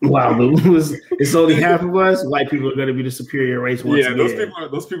 Wow, it's only half of us. White people are going to be the superior race once again.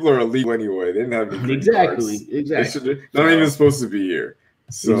 Those people are illegal anyway. They didn't have any exactly. They're not even supposed to be here.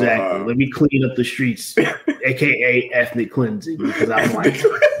 So, exactly. Let me clean up the streets, aka ethnic cleansing, because I'm like,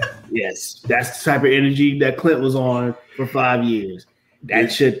 yes, that's the type of energy that Clint was on for 5 years.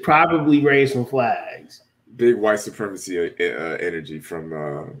 That should probably raise some flags. Big white supremacy energy from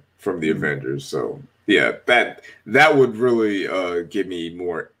the Avengers. So yeah, that would really get me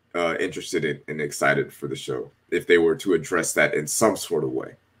more interested and excited for the show if they were to address that in some sort of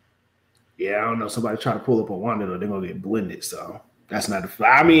way. Yeah, I don't know. Somebody try to pull up a Wanda, though, they're gonna get blended. So that's not.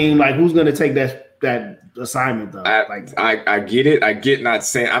 I mean, like, who's gonna take that that assignment though. I get it. I get not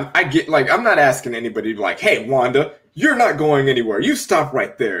saying. I get like I'm not asking anybody to be like, hey, Wanda, you're not going anywhere. You stop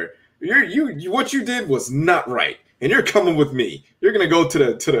right there. You what you did was not right, and you're coming with me. You're gonna go to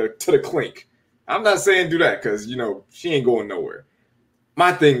the clink. I'm not saying do that because she ain't going nowhere.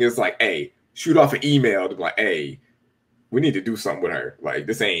 My thing is like, hey, shoot off an email to be like, hey, we need to do something with her. Like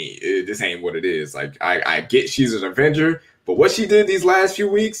this ain't what it is. Like I get she's an Avenger, but what she did these last few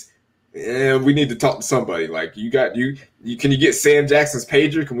weeks, we need to talk to somebody. Like you can you get Sam Jackson's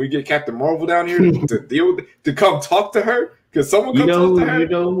pager? Can we get Captain Marvel down here to come talk to her? Because someone come talk to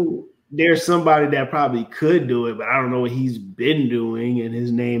her. There's somebody that probably could do it, but I don't know what he's been doing, and his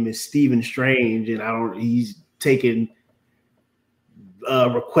name is Stephen Strange, and he's taking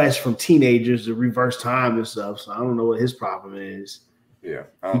requests from teenagers to reverse time and stuff, so I don't know what his problem is. Yeah.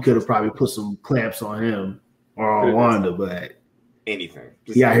 He could have probably put some clamps on him or on Wanda, but anything.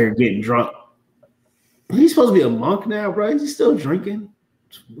 He out here getting drunk. He's supposed to be a monk now, bro. He's still drinking.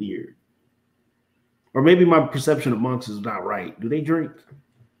 It's weird. Or maybe my perception of monks is not right. Do they drink?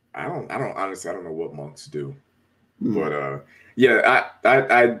 I don't honestly, I don't know what monks do. But yeah,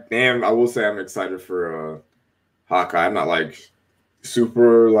 I will say I'm excited for Hawkeye. I'm not like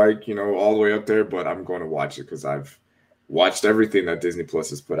super like, all the way up there, but I'm going to watch it because I've watched everything that Disney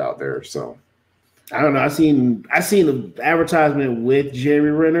Plus has put out there. So I don't know. I seen the advertisement with Jeremy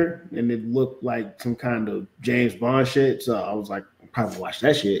Renner, and it looked like some kind of James Bond shit. So I was like, I'll probably watch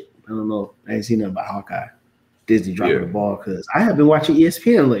that shit. I don't know. I ain't seen nothing about Hawkeye. Disney dropping the ball because I have been watching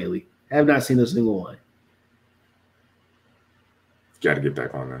ESPN lately. I have not seen a single one. Got to get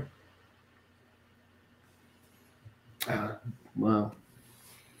back on that. Well,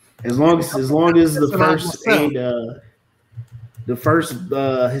 as long as the first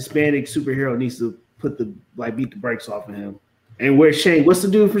Hispanic superhero needs to beat the brakes off of him. And where's Shang? What's the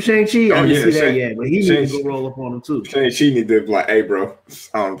dude for Shang-Chi? I didn't see that yet, but he needs to go roll up on him too. Shang-Chi need to be like, hey, bro,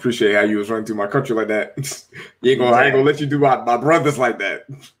 I don't appreciate how you was running through my country like that. I ain't gonna let you do my brothers like that.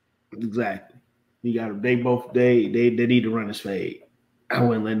 Exactly. You got they need to run his fade. I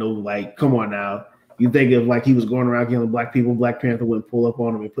wouldn't let no come on now. You think if he was going around killing black people, Black Panther wouldn't pull up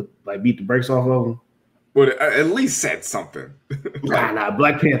on him and beat the brakes off of him? Would at least said something. Nah,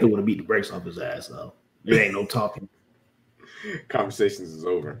 Black Panther would have beat the brakes off his ass though. It ain't no talking. Conversations is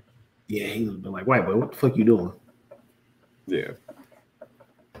over. Yeah, he would have been like, white boy, what the fuck you doing? Yeah.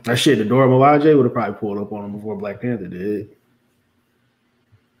 That shit, the Dora Milaje would have probably pulled up on him before Black Panther did.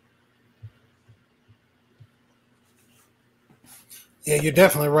 Yeah, you're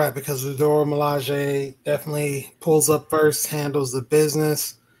definitely right because the Dora Milaje definitely pulls up first, handles the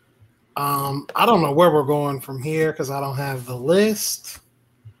business. I don't know where we're going from here because I don't have the list.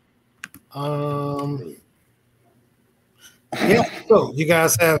 Yeah, so you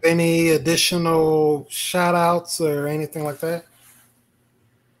guys have any additional shout outs or anything like that?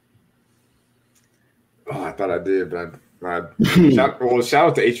 Oh, I thought I did, but shout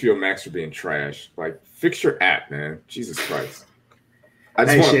out to HBO Max for being trash. Fix your app, man. Jesus Christ. I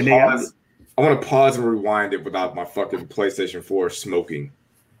want to pause and rewind it without my fucking PlayStation 4 smoking.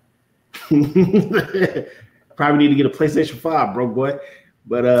 Probably need to get a PlayStation 5, bro, boy.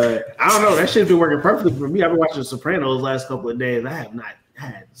 But I don't know. That shit's been working perfectly for me. I've been watching The Sopranos the last couple of days. I have not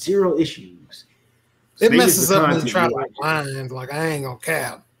had zero issues. It messes up when you try to rewind. I ain't gonna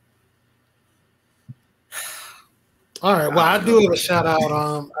cap. All right. Well, I do have a shout out.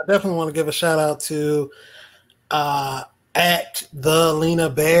 I definitely want to give a shout out to at the Lena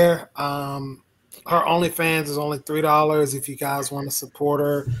Bear. Her OnlyFans is only $3 if you guys want to support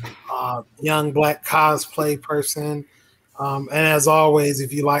her. Young black cosplay person. And as always,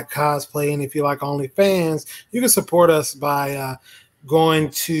 if you like cosplay and if you like OnlyFans, you can support us by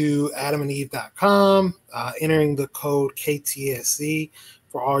going to adamandeve.com, entering the code KTSC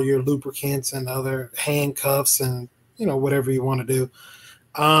for all your lubricants and other handcuffs and whatever you want to do.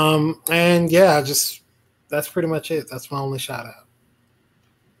 And yeah, that's pretty much it. That's my only shout out.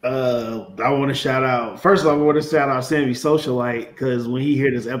 I want to shout out. First of all, I want to shout out Sammy Socialite because when he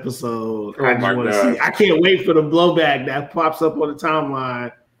hear this episode, I just want to see. I can't wait for the blowback that pops up on the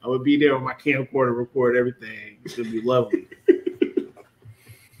timeline. I would be there with my camcorder, record everything. It's gonna be lovely.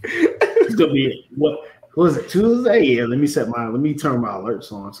 It's gonna be what was it? Tuesday? Yeah. Let me turn my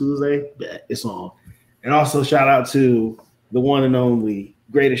alerts on. Tuesday, it's on. And also shout out to the one and only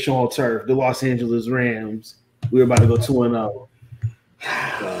greatest show on turf, the Los Angeles Rams. We're about to go 2-0.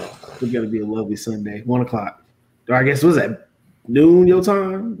 It's gonna be a lovely Sunday. 1:00. Or I guess was that noon your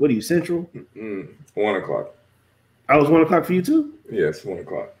time? What are you, Central? 1:00. I was 1:00 for you too? Yes,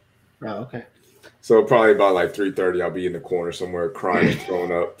 1:00. Oh, okay. So probably about 3:30, I'll be in the corner somewhere crying and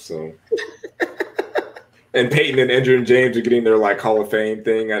throwing up. So And Peyton and Andrew and James are getting their like Hall of Fame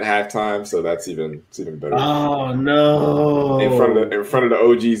thing at halftime, so it's even better. Oh no! In front of the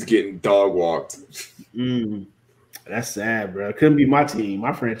OGs getting dog walked. That's sad, bro. It couldn't be my team.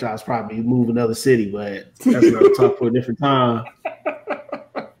 My franchise probably move another city, but that's another talk for a different time.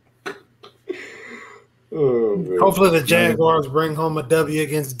 Hopefully the Jaguars bring home a W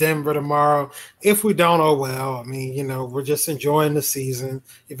against Denver tomorrow. If we don't, oh well. I mean, we're just enjoying the season.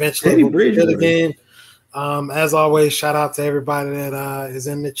 Eventually we'll be good again. As always, shout out to everybody that is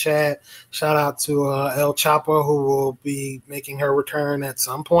in the chat. Shout out to El Chapo, who will be making her return at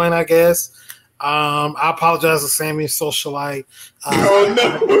some point, I guess. I apologize to Sammy Socialite. Oh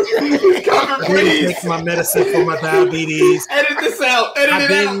no! I didn't take my medicine for my diabetes. Edit this out.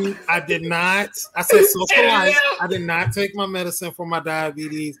 I did not. I said Socialite. I did not take my medicine for my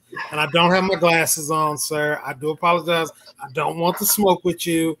diabetes, and I don't have my glasses on, sir. I do apologize. I don't want to smoke with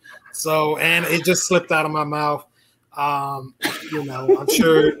you. So, and it just slipped out of my mouth. I'm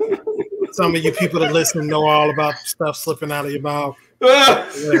sure some of you people that listen know all about stuff slipping out of your mouth.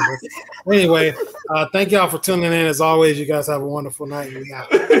 Anyway, thank y'all for tuning in. As always, you guys have a wonderful night. We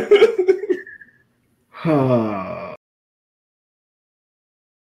out.